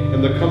name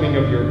and the coming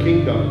of your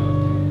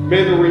kingdom.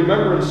 May the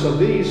remembrance of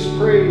these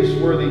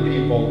praiseworthy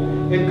people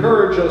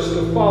encourage us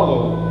to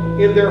follow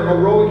in their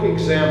heroic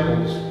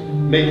examples,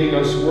 making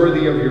us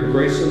worthy of your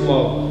grace and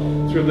love,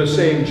 through the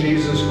same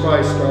Jesus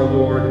Christ our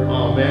Lord.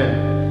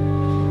 Amen.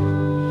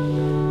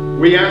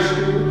 We ask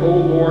you, O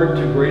Lord,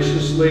 to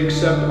graciously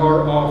accept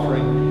our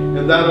offering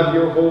and that of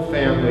your whole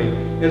family,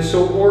 and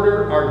so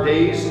order our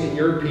days in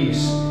your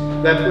peace,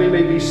 that we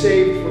may be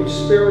saved from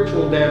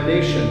spiritual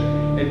damnation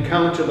and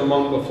counted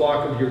among the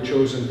flock of your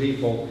chosen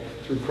people,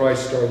 through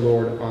Christ our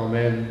Lord.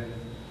 Amen.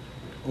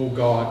 O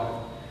God,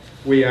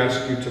 we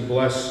ask you to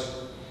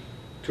bless,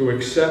 to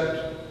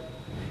accept,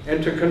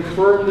 and to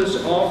confirm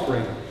this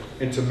offering,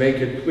 and to make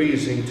it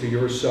pleasing to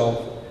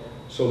yourself,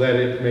 so that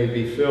it may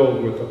be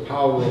filled with the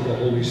power of the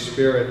Holy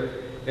Spirit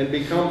and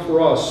become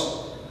for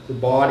us the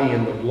body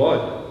and the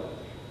blood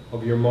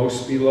of your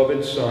most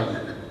beloved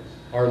Son,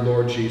 our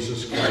Lord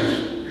Jesus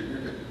Christ.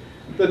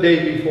 The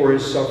day before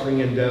his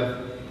suffering and death,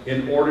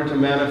 in order to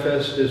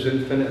manifest his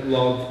infinite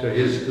love to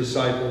his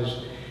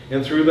disciples,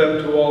 and through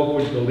them to all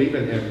who would believe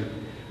in him,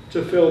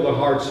 to fill the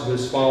hearts of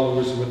his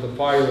followers with the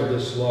fire of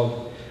this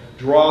love,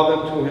 draw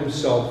them to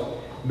himself,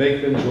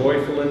 make them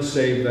joyful, and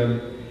save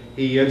them,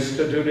 he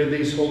instituted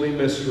these holy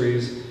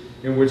mysteries,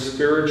 in which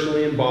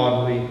spiritually and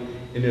bodily,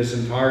 in his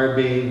entire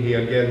being, he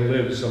again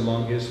lives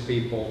among his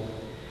people.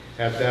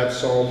 At that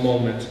solemn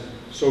moment,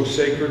 so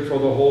sacred for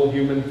the whole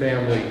human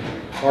family,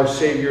 our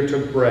Savior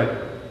took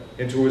bread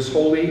into his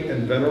holy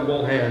and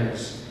venerable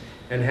hands,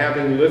 and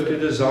having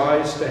lifted his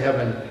eyes to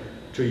heaven,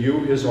 to you,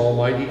 his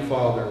almighty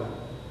Father,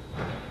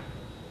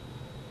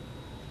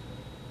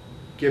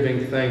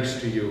 giving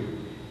thanks to you,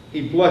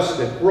 he blessed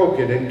it, broke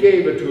it, and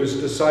gave it to his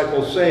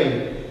disciples,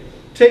 saying,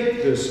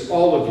 "Take this,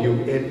 all of you,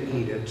 and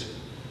eat it,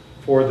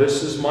 for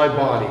this is my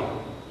body,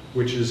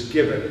 which is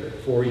given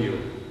for you."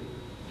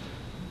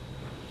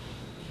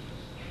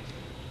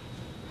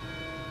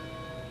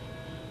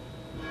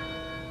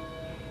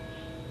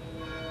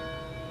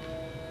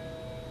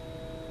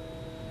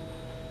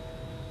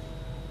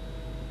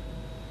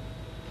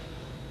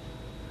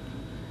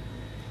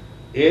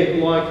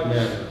 In like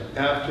manner,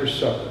 after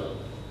supper,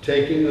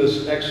 taking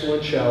this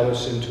excellent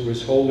chalice into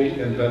his holy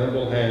and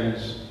venerable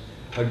hands,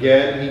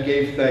 again he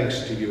gave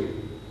thanks to you,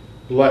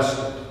 blessed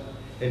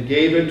it, and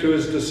gave it to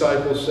his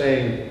disciples,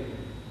 saying,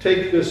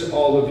 "Take this,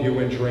 all of you,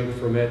 and drink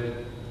from it,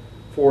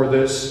 for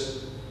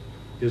this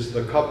is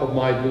the cup of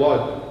my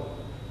blood,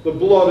 the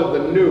blood of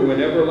the new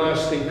and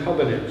everlasting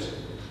covenant,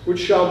 which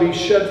shall be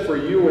shed for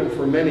you and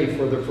for many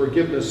for the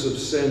forgiveness of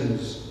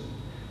sins.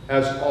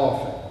 As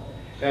often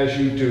as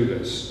you do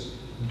this,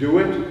 do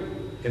it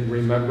in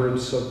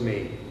remembrance of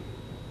me."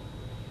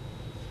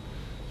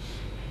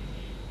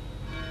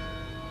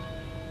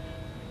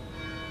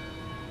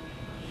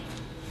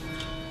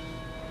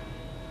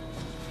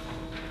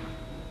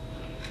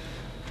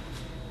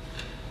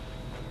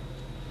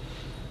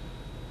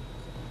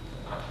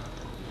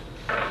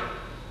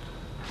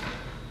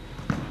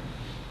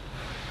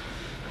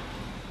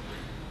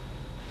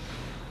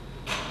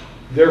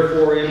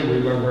 Therefore, in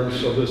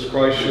remembrance of this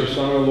Christ, your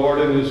Son, our Lord,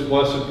 in his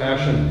blessed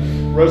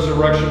passion,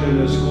 resurrection, and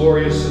his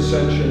glorious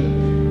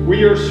ascension, we,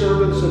 your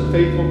servants and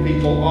faithful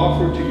people,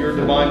 offer to your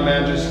divine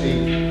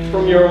majesty,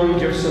 from your own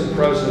gifts and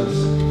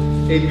presents,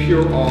 a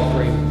pure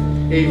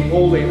offering, a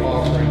holy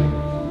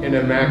offering, an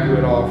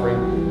immaculate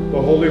offering,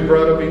 the holy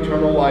bread of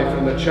eternal life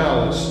and the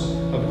chalice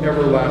of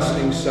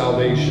everlasting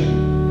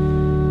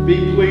salvation.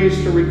 Be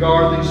pleased to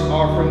regard these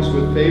offerings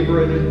with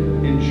favor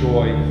and in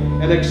joy,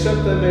 and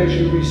accept them as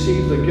you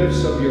receive the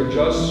gifts of your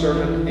just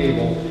servant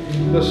Abel,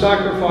 the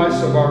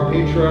sacrifice of our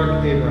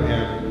patriarch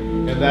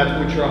Abraham, and that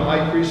which our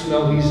high priest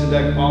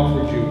Melchizedek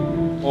offered you,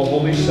 a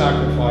holy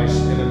sacrifice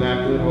and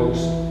immaculate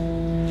host.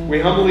 We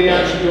humbly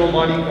ask you,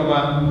 Almighty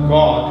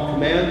God,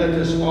 command that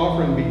this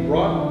offering be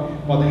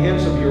brought by the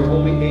hands of your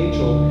holy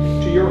angel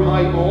to your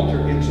high altar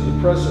into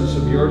the presence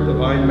of your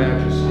divine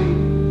majesty,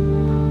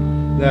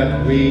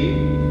 that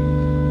we,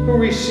 who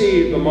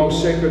receive the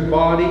most sacred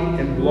body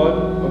and blood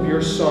of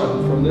your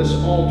Son from this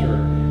altar,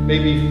 may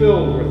be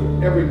filled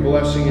with every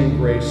blessing and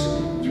grace,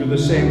 through the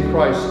same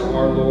Christ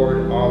our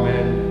Lord.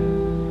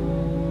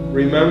 Amen.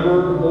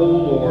 Remember, O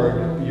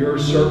Lord, your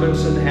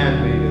servants and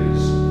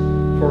handmaidens,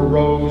 for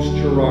Rose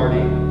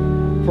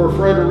Girardi, for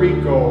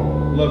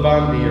Frederico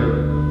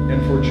Lavandier,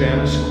 and for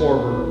Janice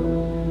Corber,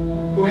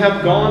 who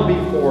have gone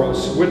before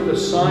us with the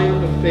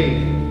sign of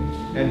faith,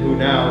 and who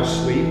now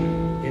sleep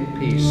in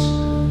peace.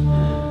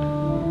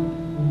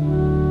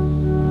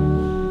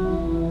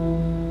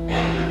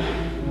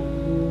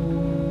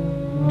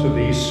 To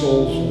these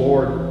souls,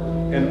 Lord,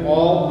 and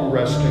all who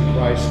rest in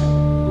Christ,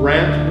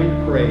 grant, we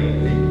pray,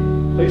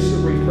 a place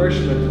of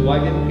refreshment,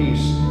 light, and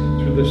peace,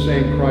 through the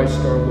same Christ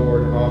our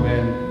Lord.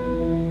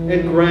 Amen.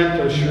 And grant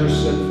us, your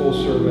sinful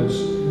servants,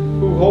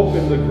 who hope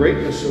in the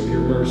greatness of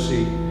your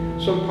mercy,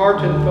 some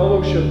part in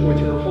fellowship with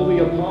your holy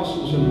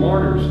apostles and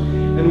martyrs,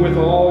 and with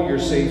all your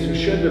saints who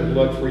shed their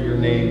blood for your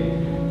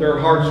name. Their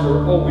hearts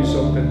were always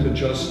open to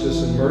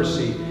justice and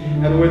mercy,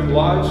 and with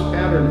lives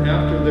patterned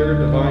after their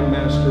divine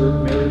master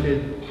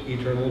merited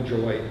eternal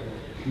joy.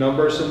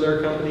 Number us in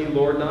their company,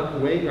 Lord, not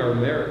weighing our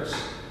merits,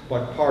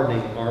 but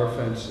pardoning our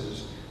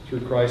offenses.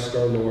 Through Christ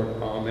our Lord.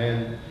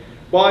 Amen.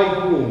 By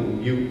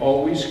whom you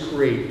always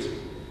create,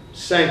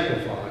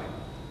 sanctify,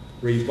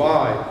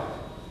 revive,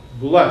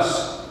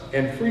 bless,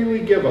 and freely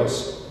give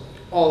us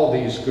all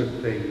these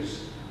good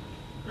things.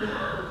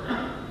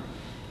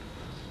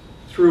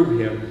 Through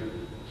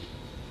him,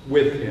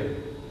 with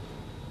him,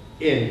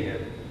 in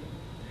him.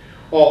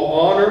 All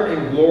honor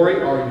and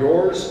glory are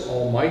yours,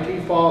 Almighty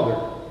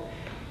Father,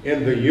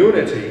 in the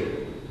unity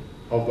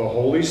of the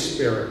Holy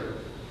Spirit.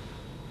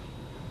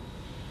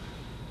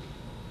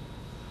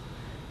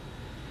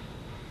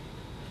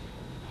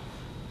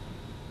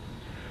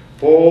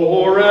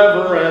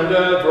 Forever and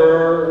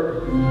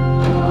ever.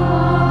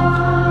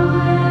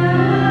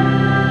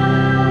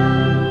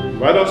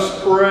 Let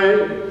us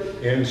pray,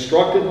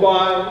 instructed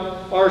by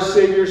our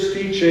Savior's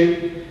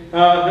teaching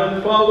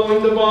and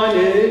following divine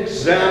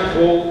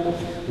example,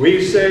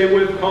 we say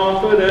with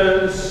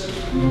confidence,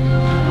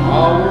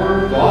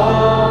 Our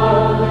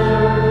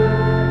Father,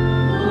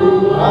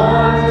 who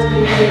art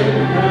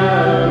in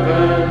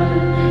heaven,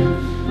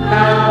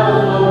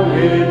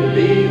 hallowed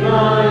be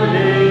thy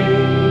name.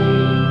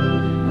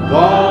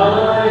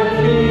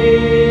 Thy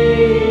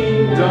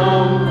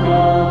kingdom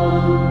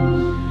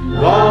come,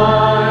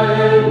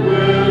 thy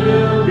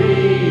will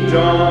be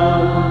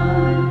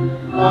done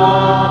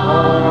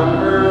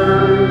on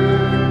earth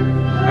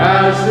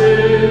as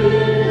it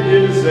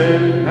is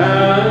in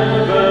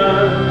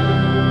heaven.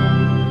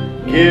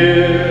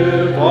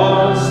 Give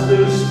us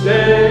this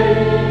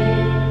day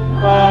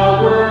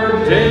our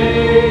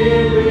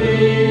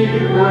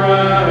daily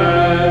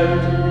bread,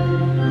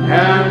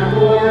 and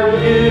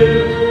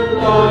forgive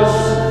us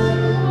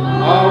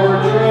our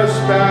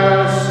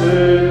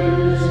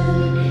trespasses,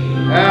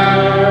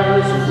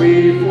 as we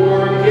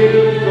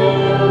forgive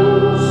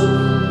those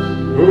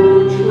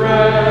who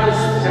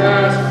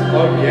trespass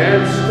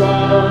against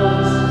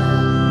us.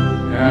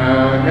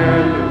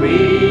 And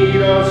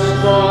lead us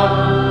not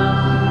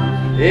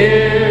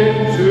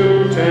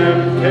into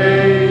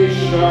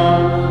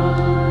temptation,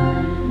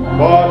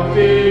 but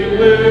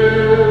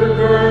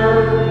deliver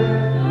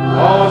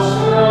us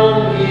from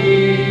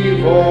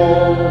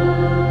evil.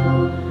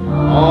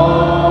 Amen.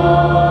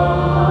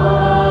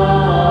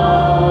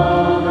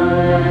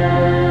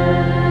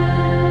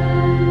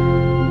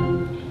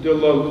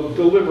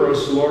 Deliver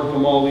us, Lord,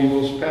 from all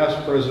evils,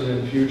 past, present,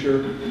 and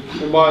future,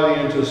 and by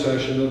the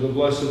intercession of the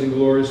blessed and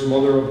glorious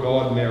Mother of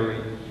God, Mary,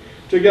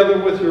 together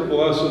with your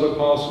blessed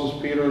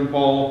apostles, Peter and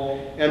Paul,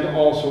 and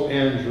also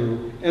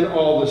Andrew, and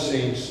all the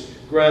saints,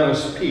 grant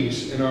us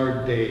peace in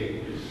our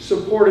day.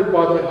 Supported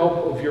by the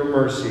help of your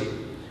mercy,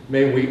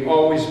 may we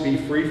always be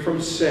free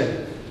from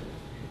sin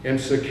and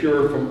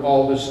secure from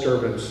all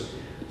disturbance.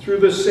 Through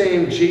the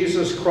same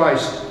Jesus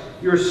Christ,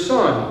 your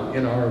Son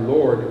and our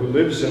Lord, who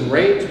lives and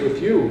reigns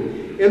with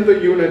you in the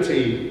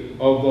unity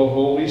of the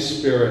Holy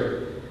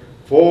Spirit,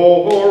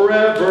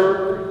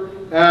 forever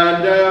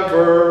and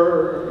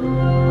ever.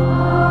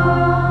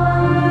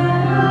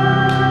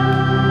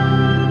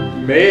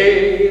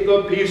 May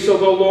the peace of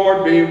the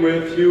Lord be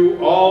with you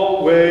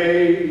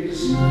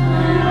always.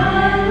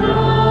 And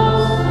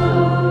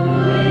also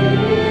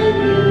with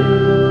you.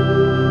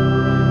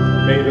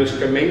 May this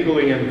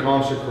commingling and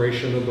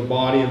consecration of the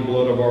body and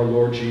blood of our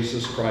Lord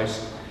Jesus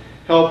Christ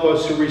help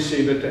us to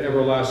receive it to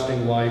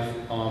everlasting life.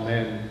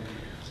 Amen.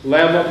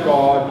 Lamb of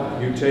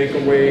God, you take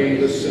away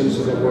the sins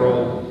of the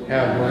world,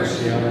 have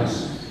mercy on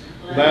us.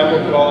 Lamb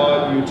of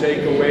God, you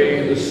take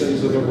away the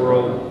sins of the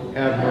world,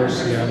 have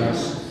mercy on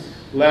us.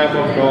 Lamb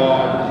of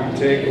God, you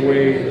take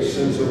away the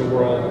sins of the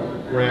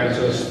world, grant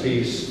us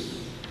peace.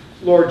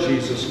 Lord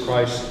Jesus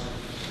Christ,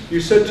 you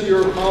said to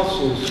your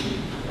apostles,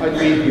 I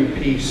leave you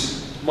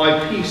peace. My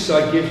peace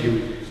I give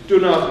you. Do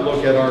not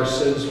look at our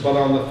sins, but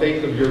on the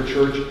faith of your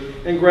church,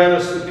 and grant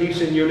us the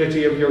peace and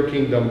unity of your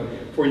kingdom,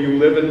 for you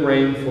live and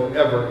reign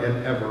forever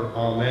and ever.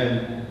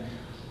 Amen.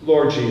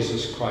 Lord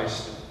Jesus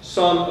Christ,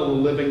 Son of the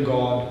living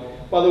God,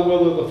 by the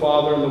will of the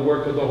Father and the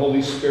work of the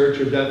Holy Spirit,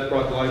 your death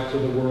brought life to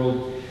the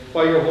world.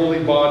 By your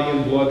holy body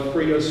and blood,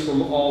 free us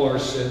from all our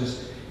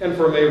sins and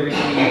from every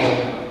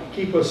evil.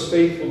 Keep us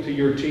faithful to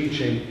your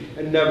teaching,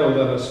 and never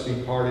let us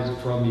be parted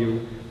from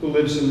you, who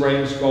lives and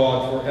reigns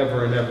God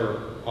forever and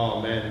ever.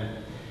 Amen.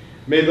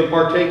 May the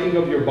partaking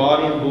of your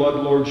body and blood,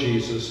 Lord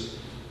Jesus,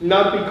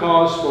 not be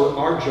cause for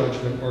our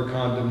judgment or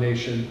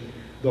condemnation,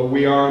 though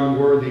we are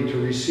unworthy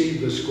to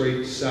receive this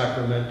great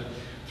sacrament,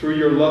 through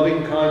your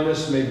loving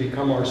kindness may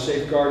become our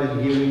safeguard and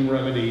healing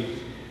remedy.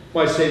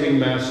 My saving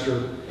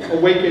Master,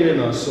 awaken in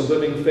us a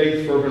living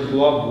faith, fervent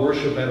love,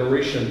 worship,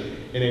 adoration,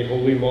 and a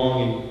holy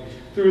longing.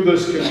 Through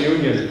this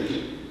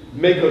communion,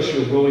 make us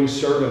your willing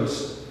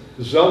servants,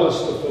 zealous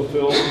to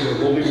fulfill your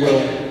holy will.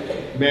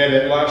 May it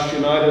at last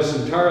unite us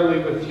entirely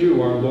with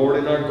you, our Lord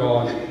and our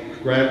God,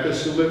 grant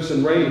this who lives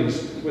and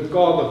reigns with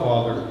God the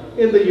Father,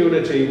 in the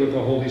unity with the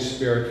Holy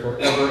Spirit,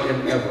 forever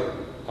and ever.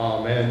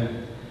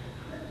 Amen.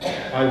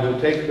 I will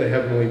take the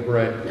heavenly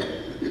bread,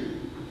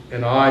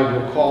 and I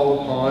will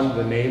call upon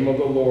the name of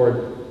the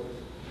Lord.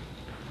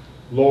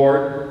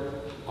 Lord,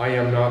 I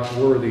am not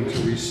worthy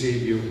to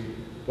receive you,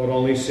 but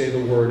only say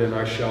the word, and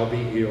I shall be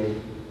healed.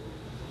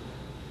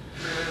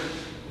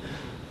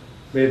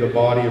 May the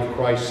body of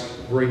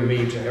Christ bring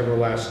me to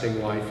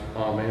everlasting life.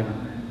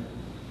 Amen.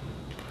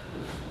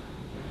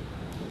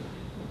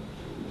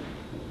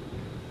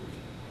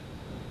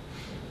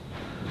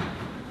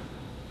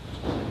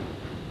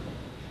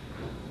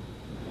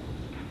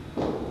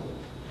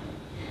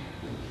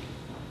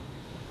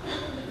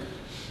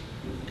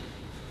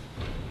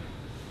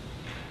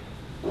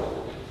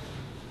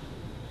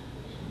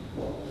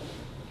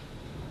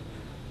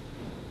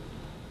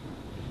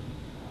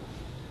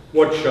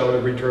 What shall I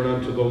return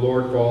unto the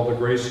Lord for all the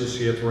graces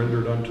he hath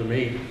rendered unto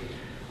me?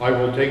 I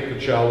will take the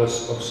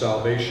chalice of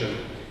salvation,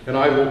 and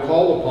I will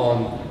call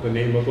upon the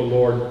name of the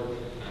Lord.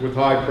 With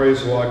high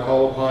praise will I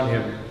call upon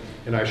him,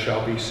 and I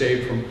shall be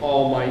saved from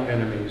all my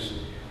enemies.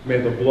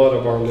 May the blood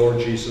of our Lord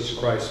Jesus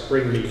Christ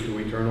bring me to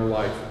eternal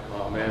life.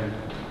 Amen.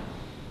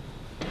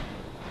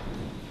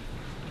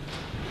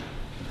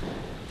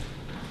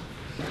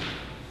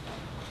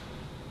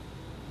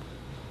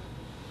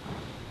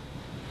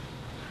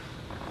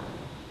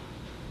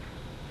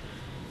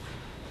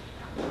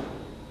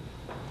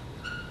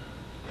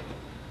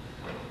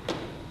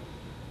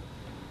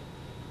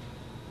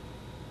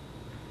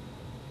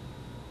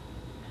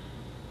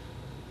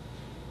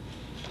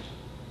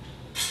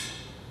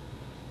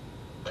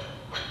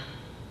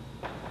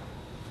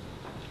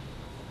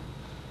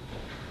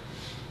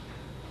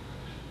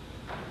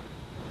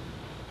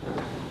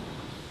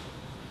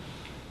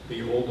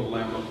 Behold the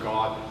Lamb of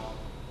God.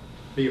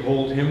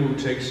 Behold him who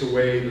takes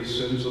away the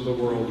sins of the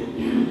world.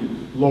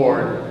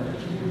 Lord,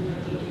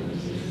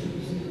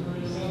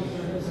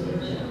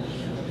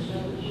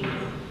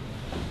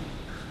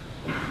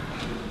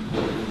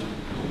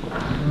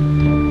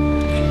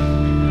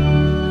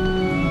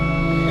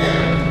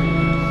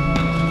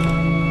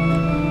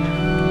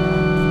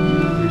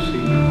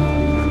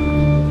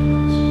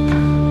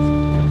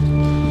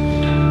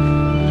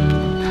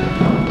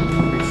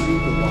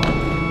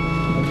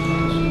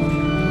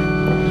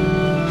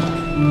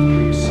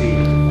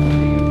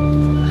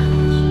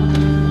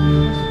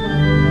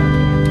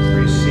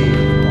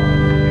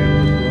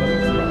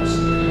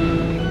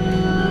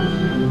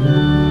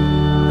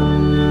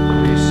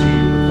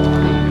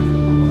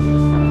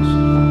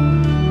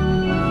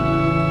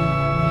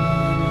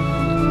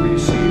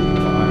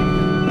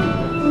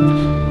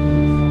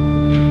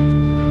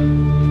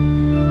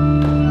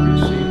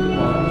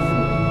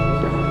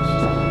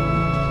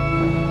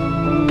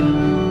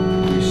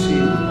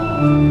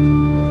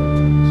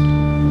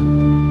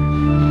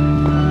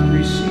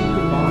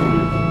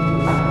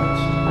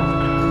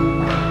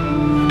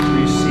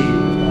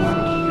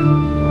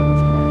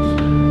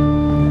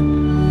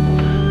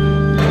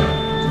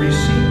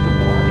 receive the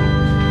body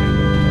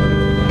and the blood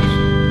of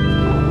Christ.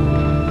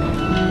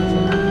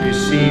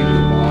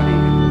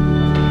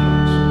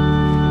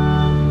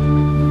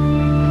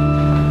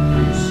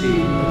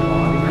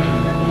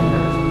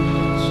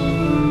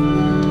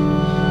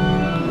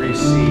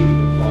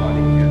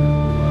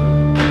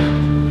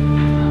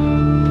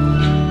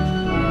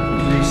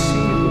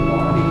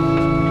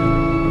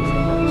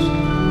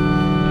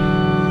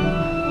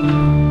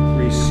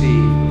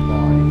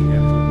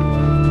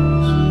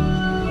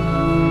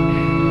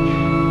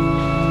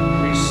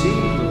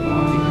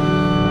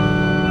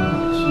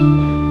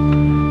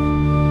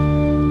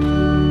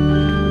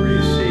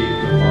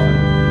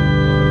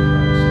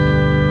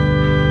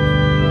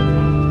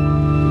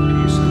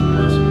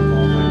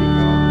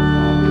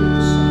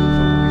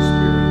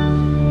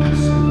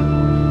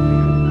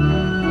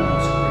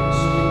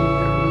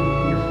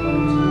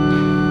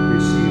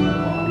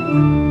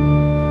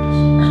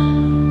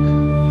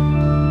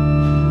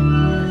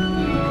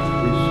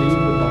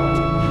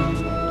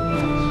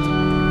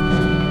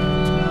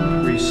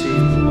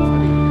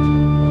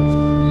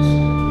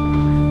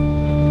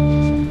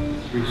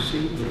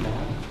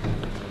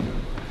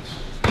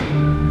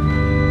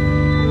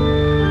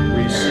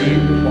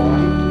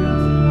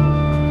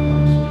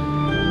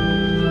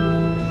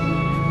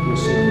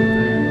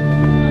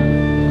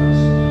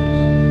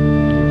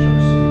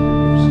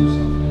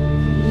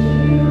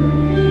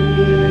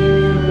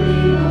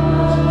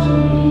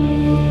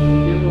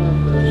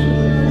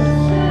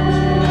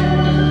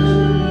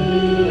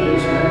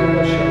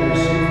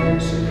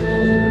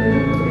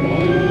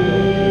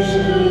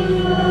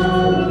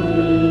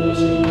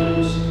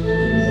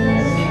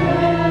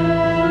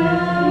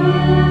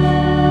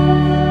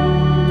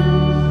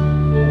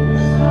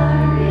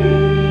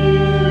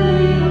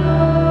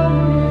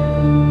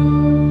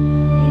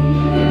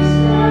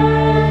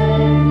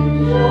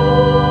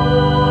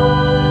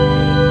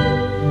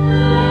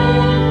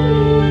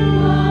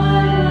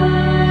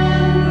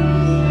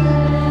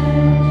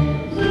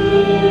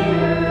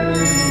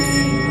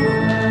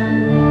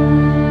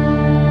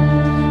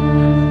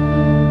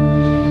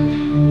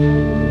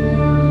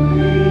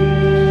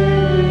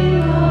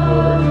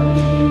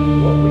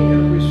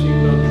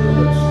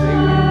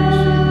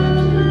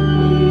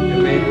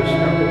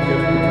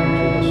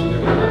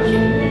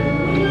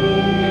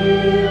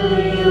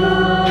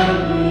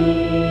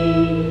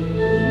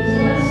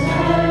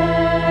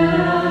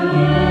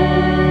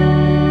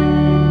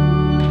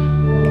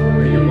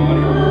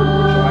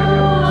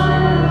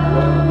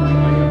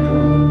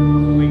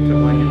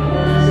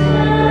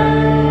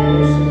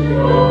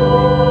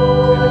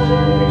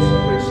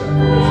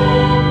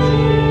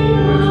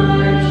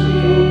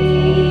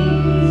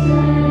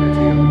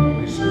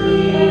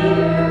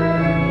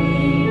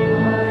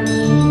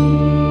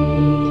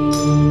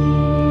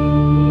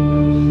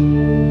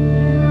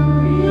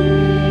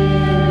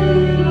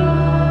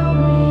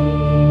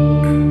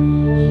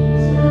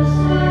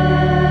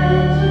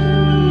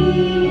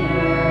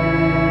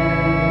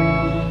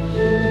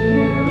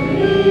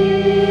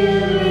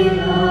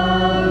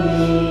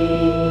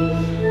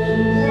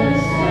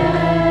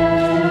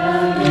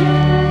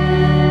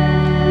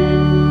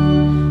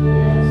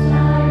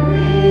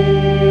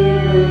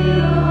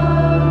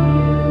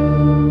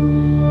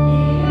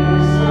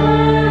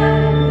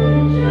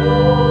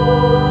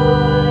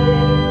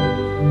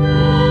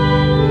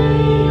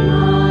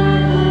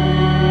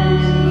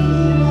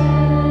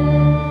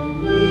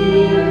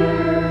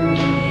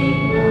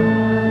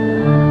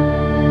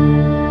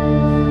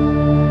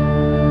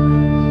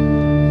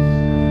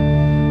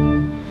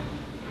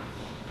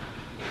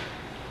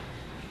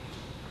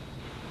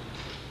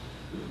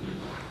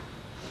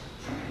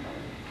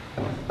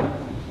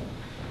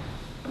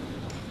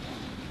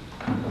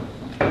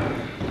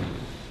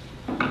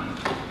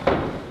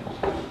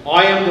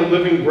 I am the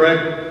living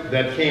bread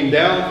that came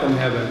down from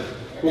heaven.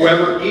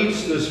 Whoever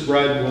eats this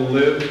bread will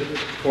live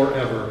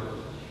forever.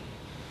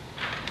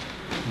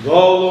 The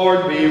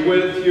Lord be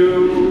with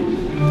you.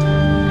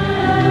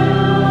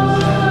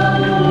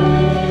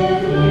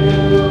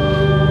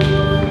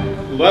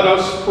 Let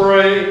us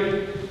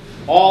pray.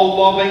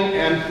 All-loving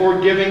and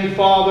forgiving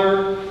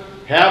Father,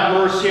 have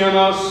mercy on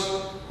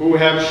us who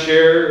have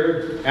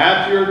shared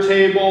at your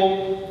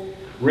table,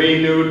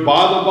 renewed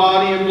by the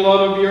body and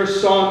blood of your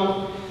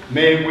Son.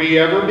 May we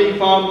ever be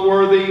found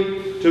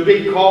worthy to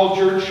be called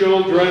your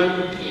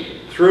children,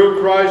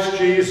 through Christ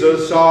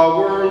Jesus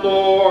our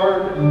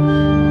Lord.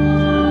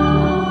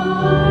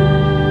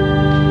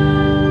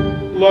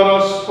 Let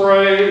us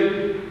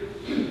pray.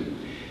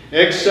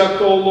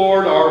 Accept, O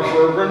Lord, our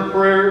fervent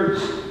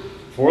prayers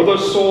for the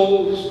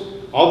souls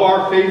of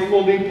our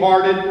faithful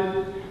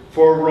departed,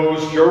 for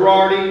Rose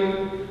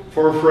Girardi,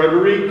 for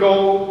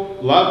Federico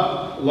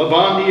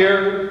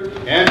Lavandier,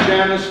 and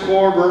Janice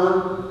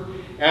Corber,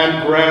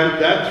 and grant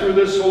that through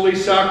this holy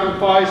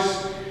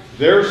sacrifice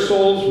their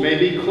souls may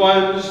be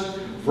cleansed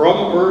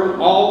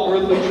from all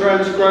earthly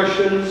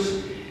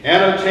transgressions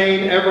and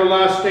attain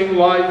everlasting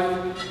life,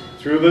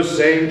 through the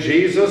same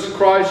Jesus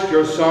Christ,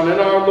 your Son and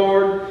our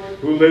Lord,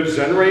 who lives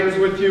and reigns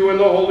with you in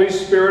the Holy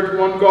Spirit,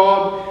 one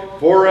God,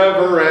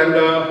 forever and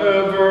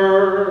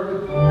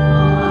ever. Amen.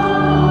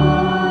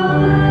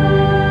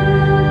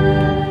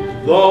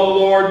 The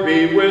Lord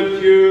be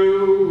with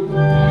you.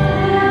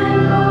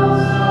 And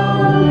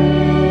also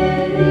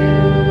with you.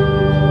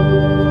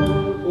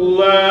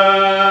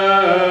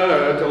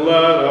 Let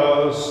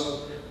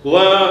us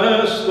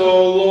bless the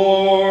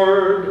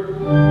Lord.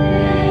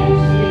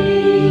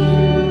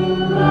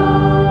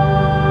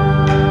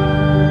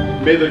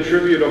 May the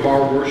tribute of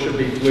our worship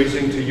be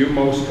pleasing to you,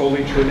 most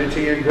holy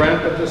Trinity, and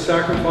grant that the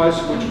sacrifice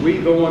which we,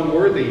 though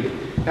unworthy,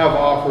 have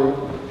offered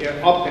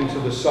up into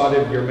the sight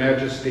of your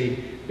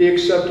majesty be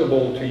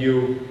acceptable to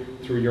you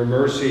through your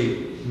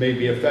mercy, may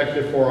be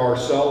effective for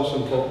ourselves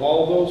and for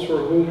all those for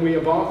whom we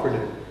have offered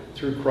it,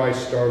 through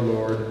Christ our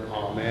Lord.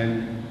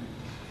 Amen.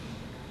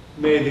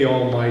 May the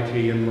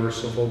Almighty and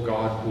merciful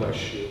God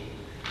bless you,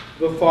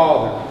 the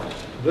Father,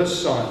 the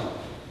Son,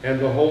 and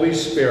the Holy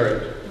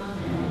Spirit.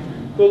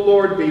 The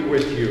Lord be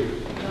with you.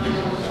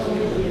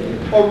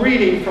 A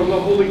reading from the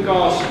Holy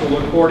Gospel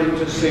according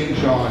to St.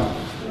 John.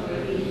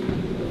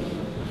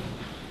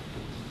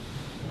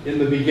 In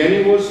the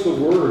beginning was the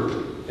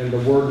Word, and the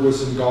Word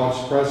was in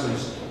God's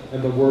presence,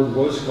 and the Word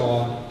was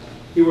God.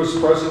 He was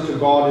present to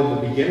God in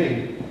the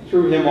beginning.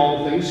 Through him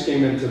all things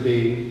came into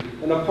being,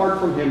 and apart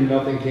from him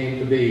nothing came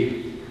to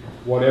be.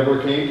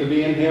 Whatever came to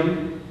be in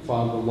him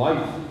found the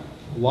life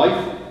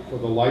for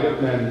the light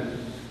of men.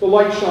 The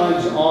light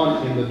shines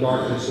on in the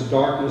darkness, a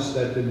darkness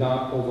that did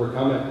not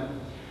overcome it.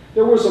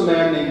 There was a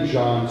man named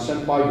John,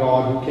 sent by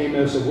God, who came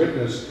as a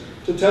witness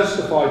to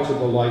testify to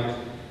the light,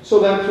 so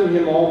that through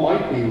him all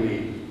might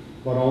believe,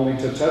 but only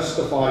to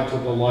testify to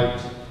the light,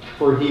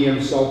 for he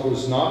himself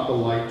was not the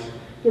light.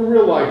 The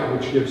real light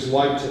which gives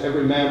light to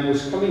every man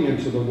was coming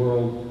into the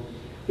world.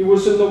 He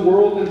was in the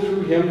world, and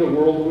through him the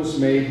world was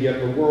made, yet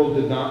the world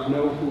did not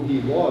know who he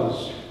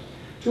was.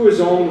 To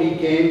his own he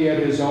came, yet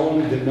his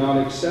own did not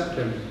accept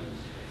him.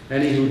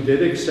 Any who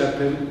did accept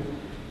him,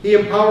 he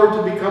empowered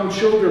to become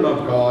children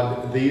of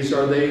God. These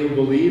are they who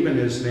believe in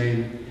his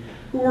name,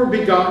 who were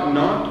begotten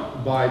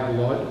not by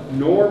blood,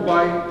 nor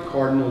by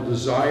carnal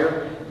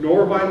desire,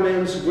 nor by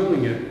man's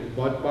willing it,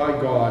 but by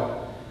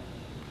God.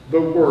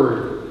 The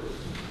Word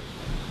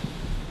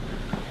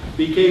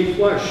became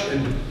flesh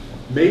and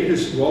made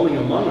his dwelling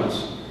among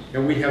us,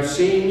 and we have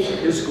seen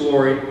his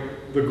glory,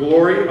 the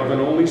glory of an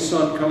only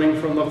Son coming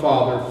from the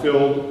Father,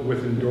 filled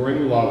with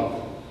enduring love.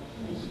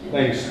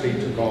 Thanks be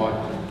to God.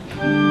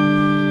 Praise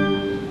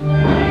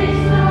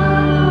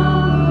God,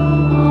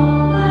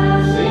 all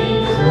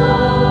blessings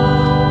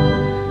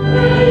flow.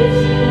 Praise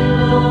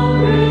him, all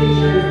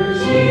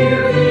creatures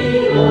here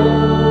below.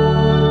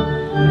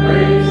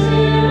 Praise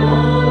him,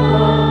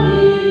 all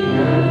the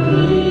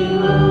earthly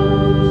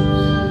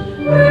hosts.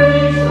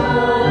 Praise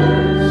Father,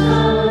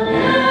 Son,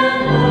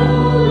 and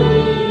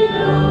Holy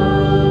Ghost.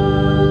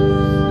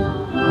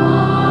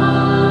 Amen.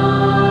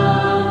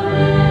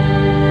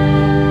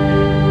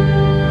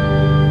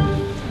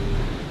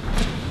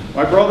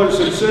 My brothers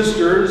and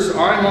sisters,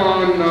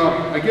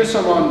 I guess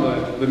I'm on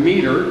the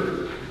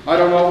meter. I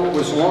don't know if it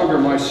was longer,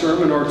 my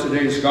sermon or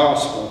today's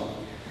gospel.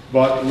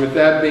 But with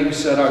that being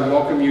said, I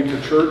welcome you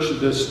to church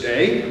this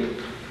day,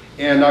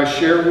 and I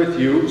share with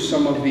you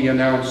some of the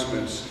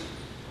announcements.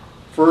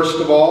 First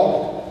of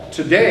all,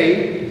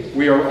 today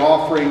we are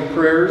offering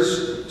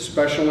prayers,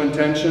 special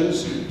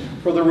intentions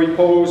for the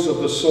repose of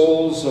the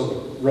souls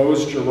of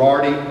Rose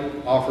Girardi,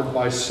 offered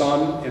by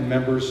son and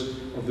members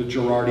of the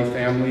Girardi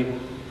family.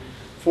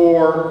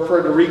 For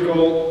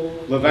Federico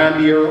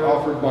Lavandier,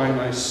 offered by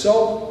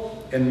myself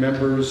and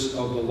members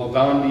of the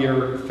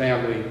Lavandier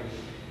family.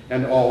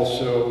 And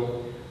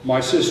also my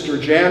sister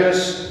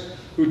Janice,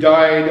 who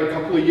died a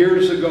couple of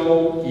years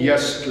ago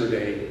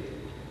yesterday,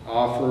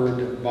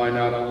 offered by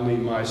not only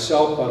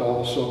myself but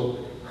also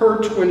her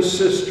twin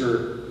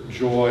sister,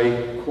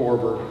 Joy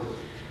Corber.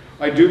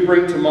 I do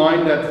bring to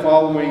mind that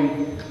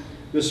following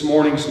this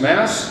morning's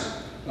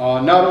Mass,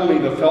 not only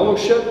the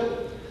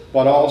fellowship,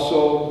 but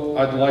also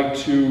I'd like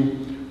to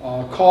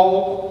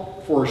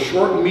call for a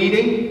short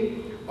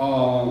meeting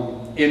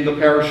in the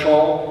parish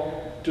hall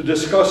to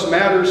discuss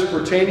matters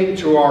pertaining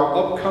to our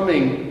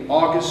upcoming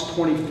August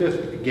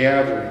 25th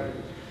gathering.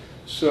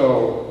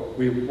 So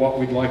what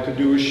we'd like to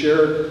do is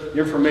share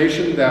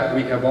information that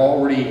we have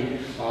already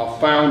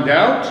found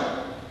out,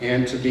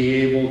 and to be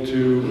able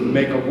to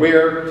make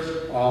aware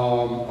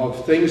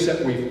of things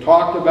that we've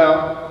talked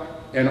about,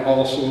 and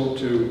also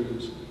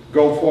to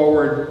go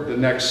forward the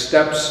next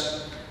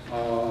steps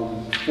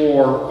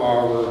for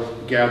our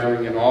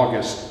gathering in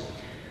August.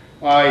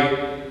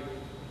 I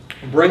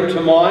bring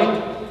to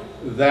mind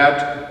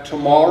that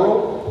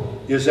tomorrow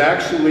is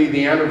actually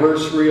the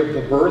anniversary of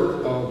the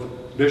birth of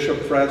Bishop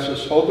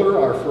Francis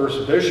Hodler, our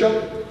first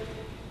bishop,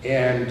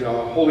 and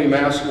Holy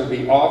Mass will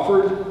be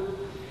offered.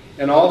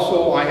 And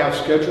also I have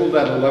scheduled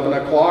at 11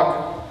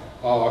 o'clock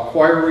a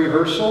choir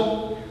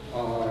rehearsal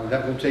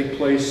that will take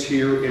place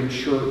here in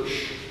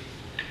church.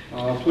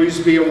 Please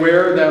be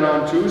aware that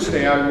on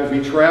Tuesday I will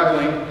be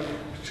traveling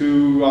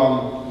to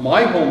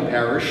my home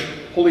parish,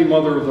 Holy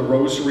Mother of the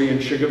Rosary in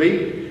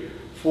Chicopee,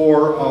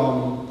 for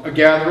a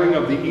gathering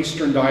of the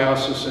Eastern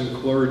Diocesan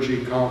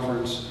Clergy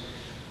Conference.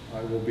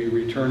 I will be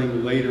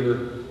returning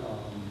later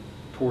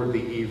toward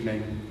the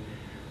evening.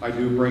 I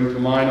do bring to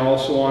mind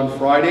also on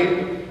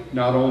Friday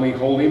not only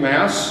Holy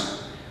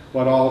Mass,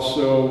 but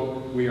also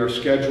we are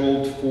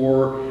scheduled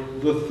for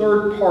the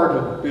third part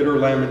of Bitter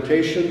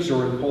Lamentations,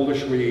 or in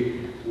Polish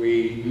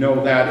we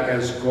know that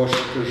as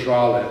Gorzkie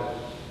Żale.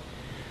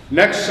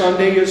 Next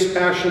Sunday is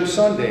Passion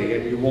Sunday,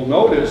 and you will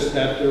notice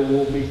that there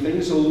will be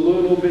things a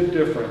little bit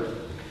different.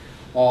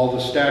 All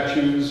the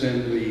statues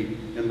and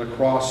the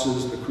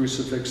crosses, the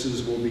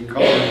crucifixes will be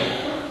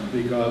covered,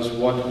 because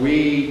what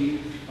we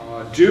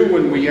do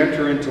when we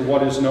enter into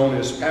what is known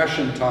as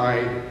Passion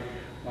Tide,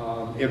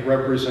 it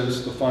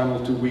represents the final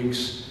 2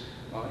 weeks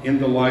in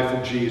the life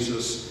of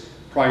Jesus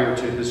prior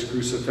to his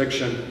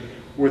crucifixion.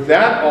 With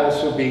that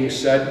also being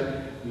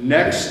said,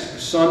 next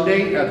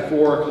Sunday at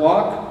 4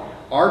 o'clock,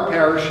 our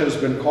parish has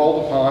been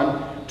called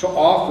upon to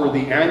offer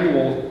the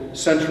annual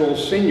Central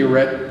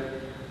Signoret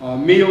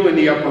meal in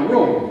the upper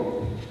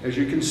room. As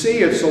you can see,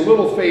 it's a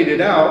little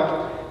faded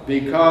out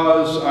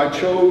because I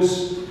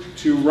chose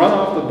to run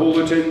off the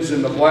bulletins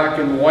in the black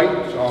and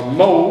white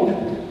mode,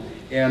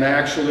 and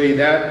actually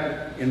that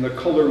in the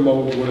color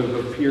mode would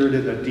have appeared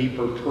in a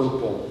deeper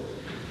purple.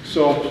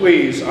 So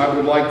please, I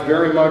would like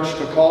very much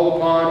to call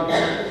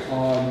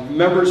upon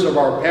members of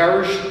our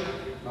parish.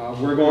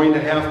 We're going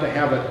to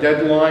have a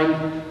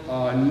deadline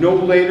no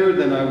later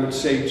than, I would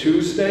say,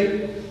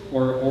 Tuesday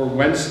or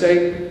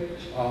Wednesday.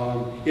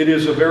 It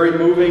is a very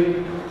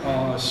moving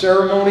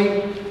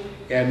ceremony,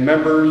 and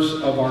members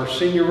of our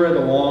signoret,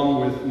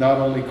 along with not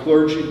only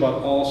clergy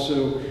but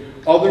also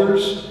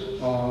others,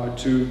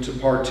 to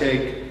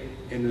partake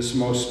in this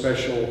most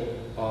special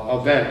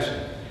event.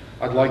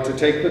 I'd like to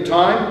take the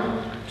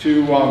time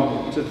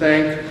to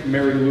thank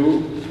Mary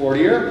Lou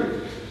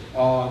Fortier,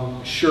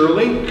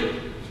 Shirley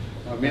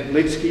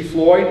Mitlitsky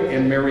Floyd,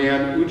 and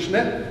Marianne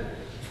Uchnet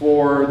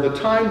for the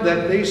time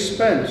that they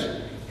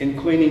spent in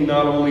cleaning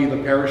not only the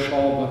parish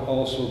hall but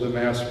also the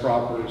Mass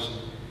propers.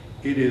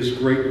 It is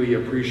greatly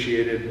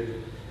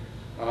appreciated.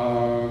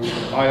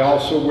 I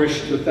also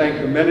wish to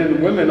thank the men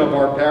and women of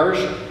our parish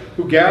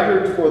who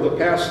gathered for the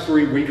past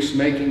 3 weeks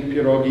making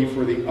pierogi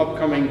for the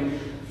upcoming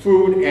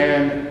food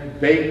and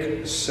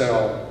bake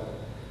sale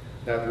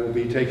that will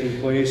be taking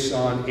place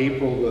on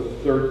April the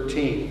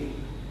 13th.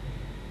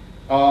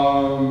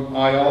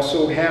 I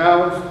also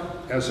have,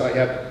 as I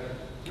had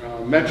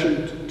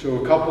mentioned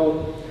to a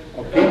couple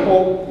of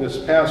people this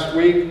past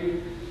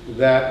week,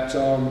 that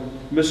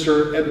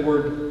Mr.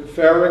 Edward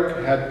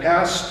Farrick had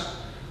passed,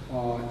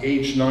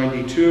 age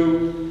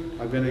 92.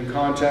 I've been in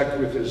contact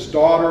with his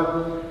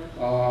daughter.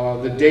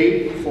 The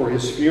date for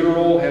his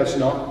funeral has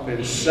not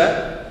been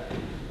set,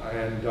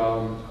 and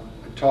I'm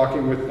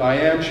talking with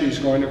Diane. She's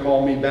going to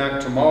call me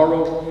back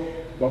tomorrow,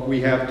 but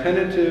we have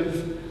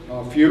tentative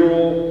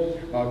funeral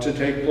to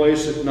take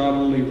place at not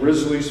only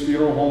Risley's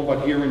funeral home,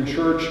 but here in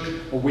church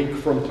a week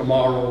from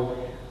tomorrow.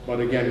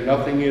 But again,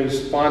 nothing is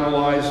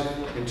finalized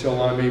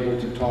until I'm able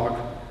to talk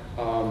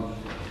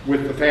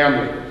with the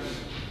family.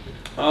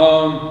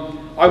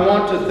 I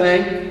want to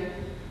thank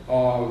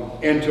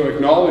and to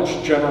acknowledge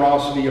the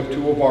generosity of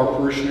 2 of our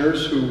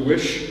parishioners who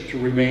wish to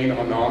remain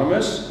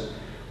anonymous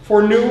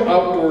for new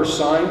outdoor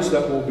signs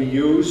that will be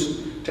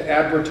used to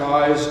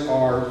advertise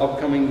our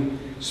upcoming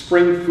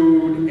spring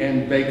food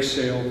and bake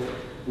sale.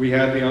 We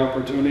had the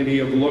opportunity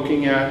of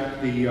looking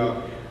at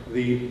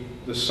the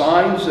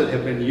signs that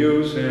have been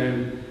used,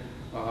 and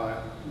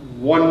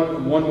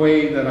one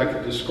way that I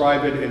could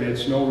describe it, and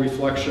it's no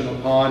reflection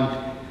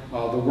upon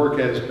the work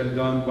that has been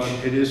done, but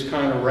it is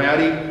kind of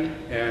ratty,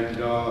 and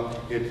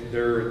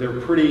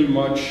they're pretty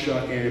much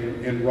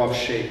in rough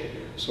shape.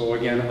 So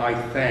again, I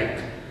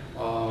thank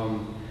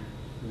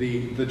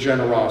the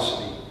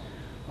generosity.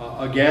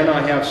 Again,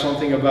 I have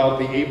something about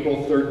the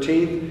April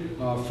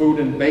 13th food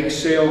and bake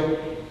sale.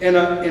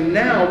 And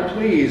now,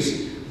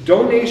 please,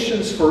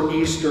 donations for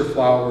Easter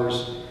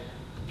flowers.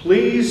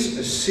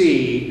 Please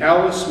see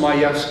Alice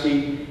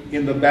Majewski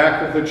in the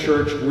back of the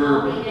church.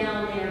 I'll be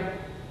down there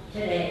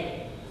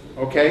today.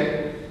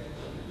 Okay?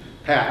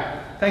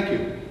 Pat, thank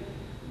you.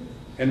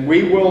 And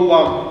we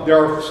will,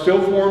 there are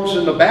still forms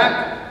in the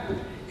back.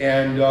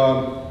 And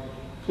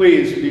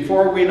please,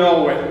 before we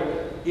know it,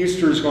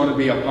 Easter is going to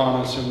be upon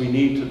us and we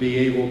need to be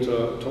able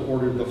to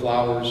order the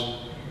flowers.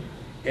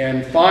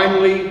 And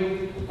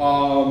finally,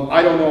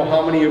 I don't know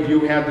how many of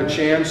you had the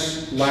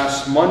chance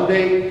last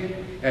Monday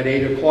at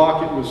 8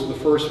 o'clock. It was the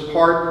first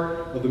part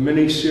of the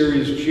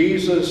mini-series,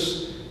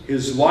 Jesus,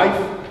 His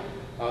Life.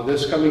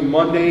 This coming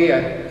Monday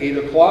at 8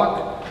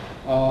 o'clock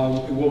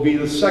it will be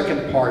the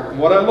second part. And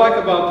what I like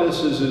about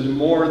this is it's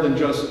more than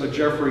just a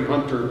Jeffrey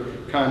Hunter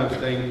kind of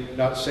thing.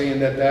 Not saying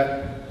that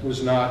that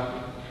was not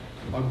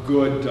a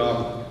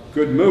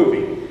good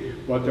movie,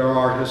 but there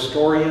are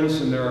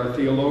historians and there are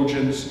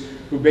theologians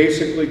who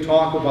basically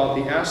talk about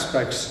the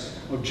aspects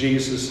of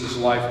Jesus'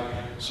 life.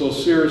 So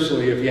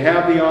seriously, if you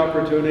have the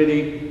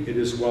opportunity, it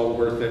is well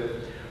worth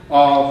it.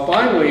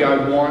 Finally,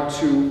 I want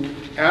to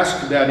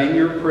ask that in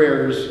your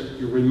prayers,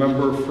 you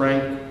remember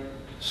Frank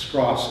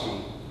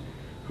Strosky,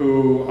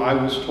 who I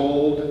was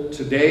told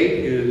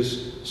today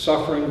is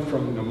suffering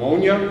from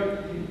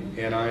pneumonia,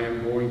 and I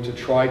am going to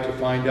try to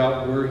find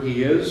out where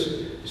he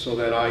is so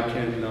that I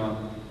can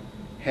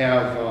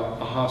have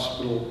a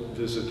hospital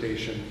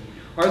visitation.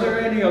 Are there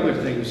any other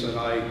things that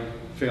I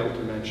failed to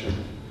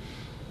mention?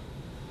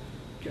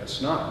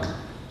 Guess not.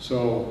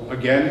 So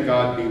again,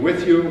 God be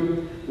with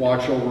you,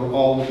 watch over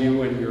all of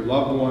you and your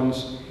loved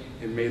ones,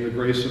 and may the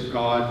grace of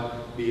God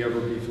be ever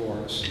before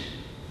us.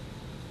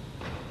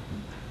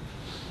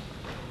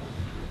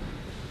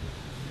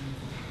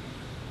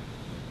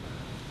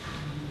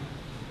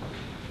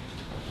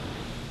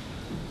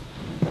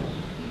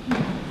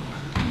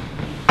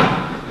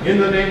 In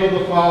the name of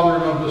the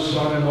Father, and of the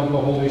Son, and of the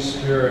Holy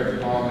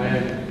Spirit.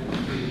 Amen.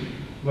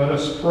 Let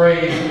us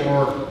pray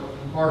for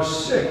our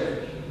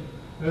sick,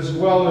 as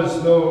well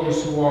as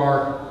those who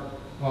are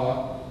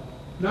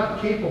not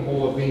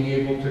capable of being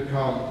able to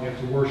come and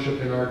to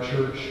worship in our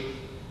church.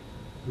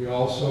 We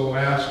also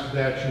ask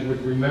that you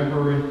would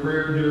remember in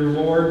prayer, dear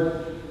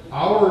Lord,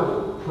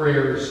 our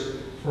prayers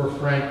for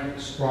Frank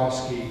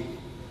Strosky.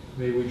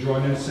 May we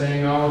join in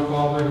saying, Our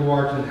Father who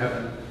art in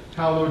heaven,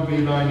 hallowed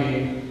be thy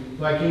name.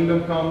 Thy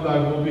kingdom come, thy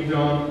will be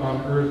done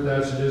on earth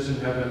as it is in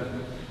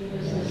heaven. Give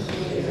us this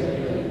day our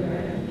daily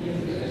bread, and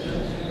forgive us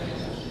our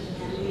trespasses,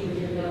 as we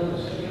forgive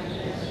those who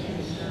trespass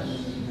against us.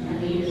 And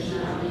lead us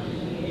not into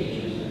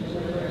temptation, but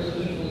deliver us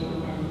from evil.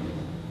 Amen.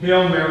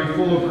 Hail Mary,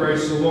 full of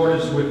grace, the Lord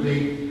is with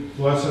thee.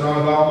 Blessed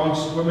art thou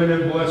amongst women,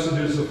 and blessed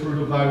is the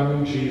fruit of thy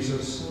womb,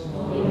 Jesus.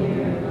 Holy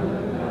Mary, Mother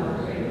of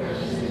God, pray for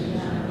us sinners,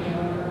 now and at the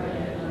hour of our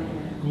death.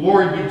 Amen.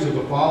 Glory be to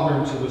the Father,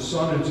 and to the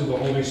Son, and to the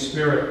Holy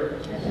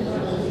Spirit. As it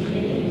was in the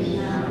beginning, is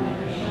now, and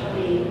ever shall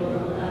be,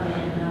 world without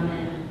end.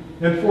 Amen.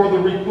 And for the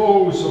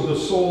repose of the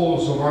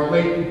souls of our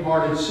late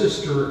departed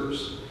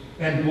sisters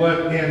and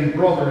brother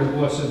in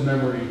blessed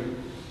memory,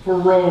 for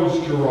Rose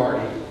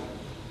Girardi,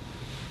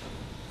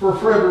 for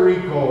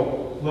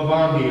Frederico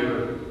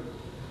Lavandier,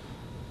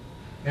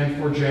 and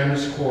for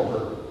Janice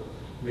Corber,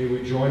 may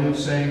we join in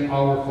saying,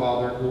 Our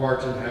Father, who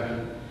art in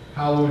heaven,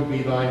 hallowed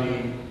be thy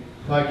name.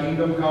 Thy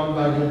kingdom come,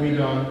 thy will be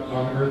done,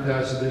 on earth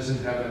as it is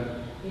in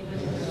heaven. Give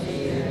us this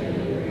day our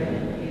daily bread,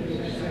 and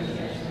forgive us our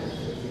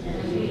trespasses,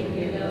 as we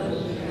forgive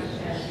those who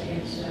trespass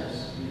against us.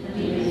 And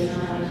lead us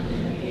not into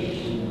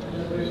temptation, but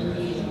deliver us from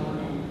evil.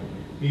 Amen.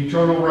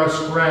 Eternal rest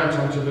grant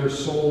unto their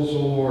souls, O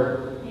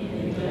Lord.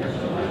 In the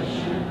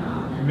resurrection.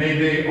 Amen. May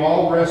they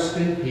all rest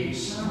in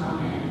peace.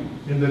 Amen.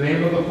 In the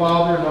name of the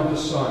Father, and of the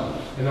Son,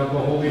 and of the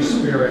Holy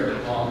Spirit.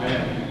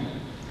 Amen.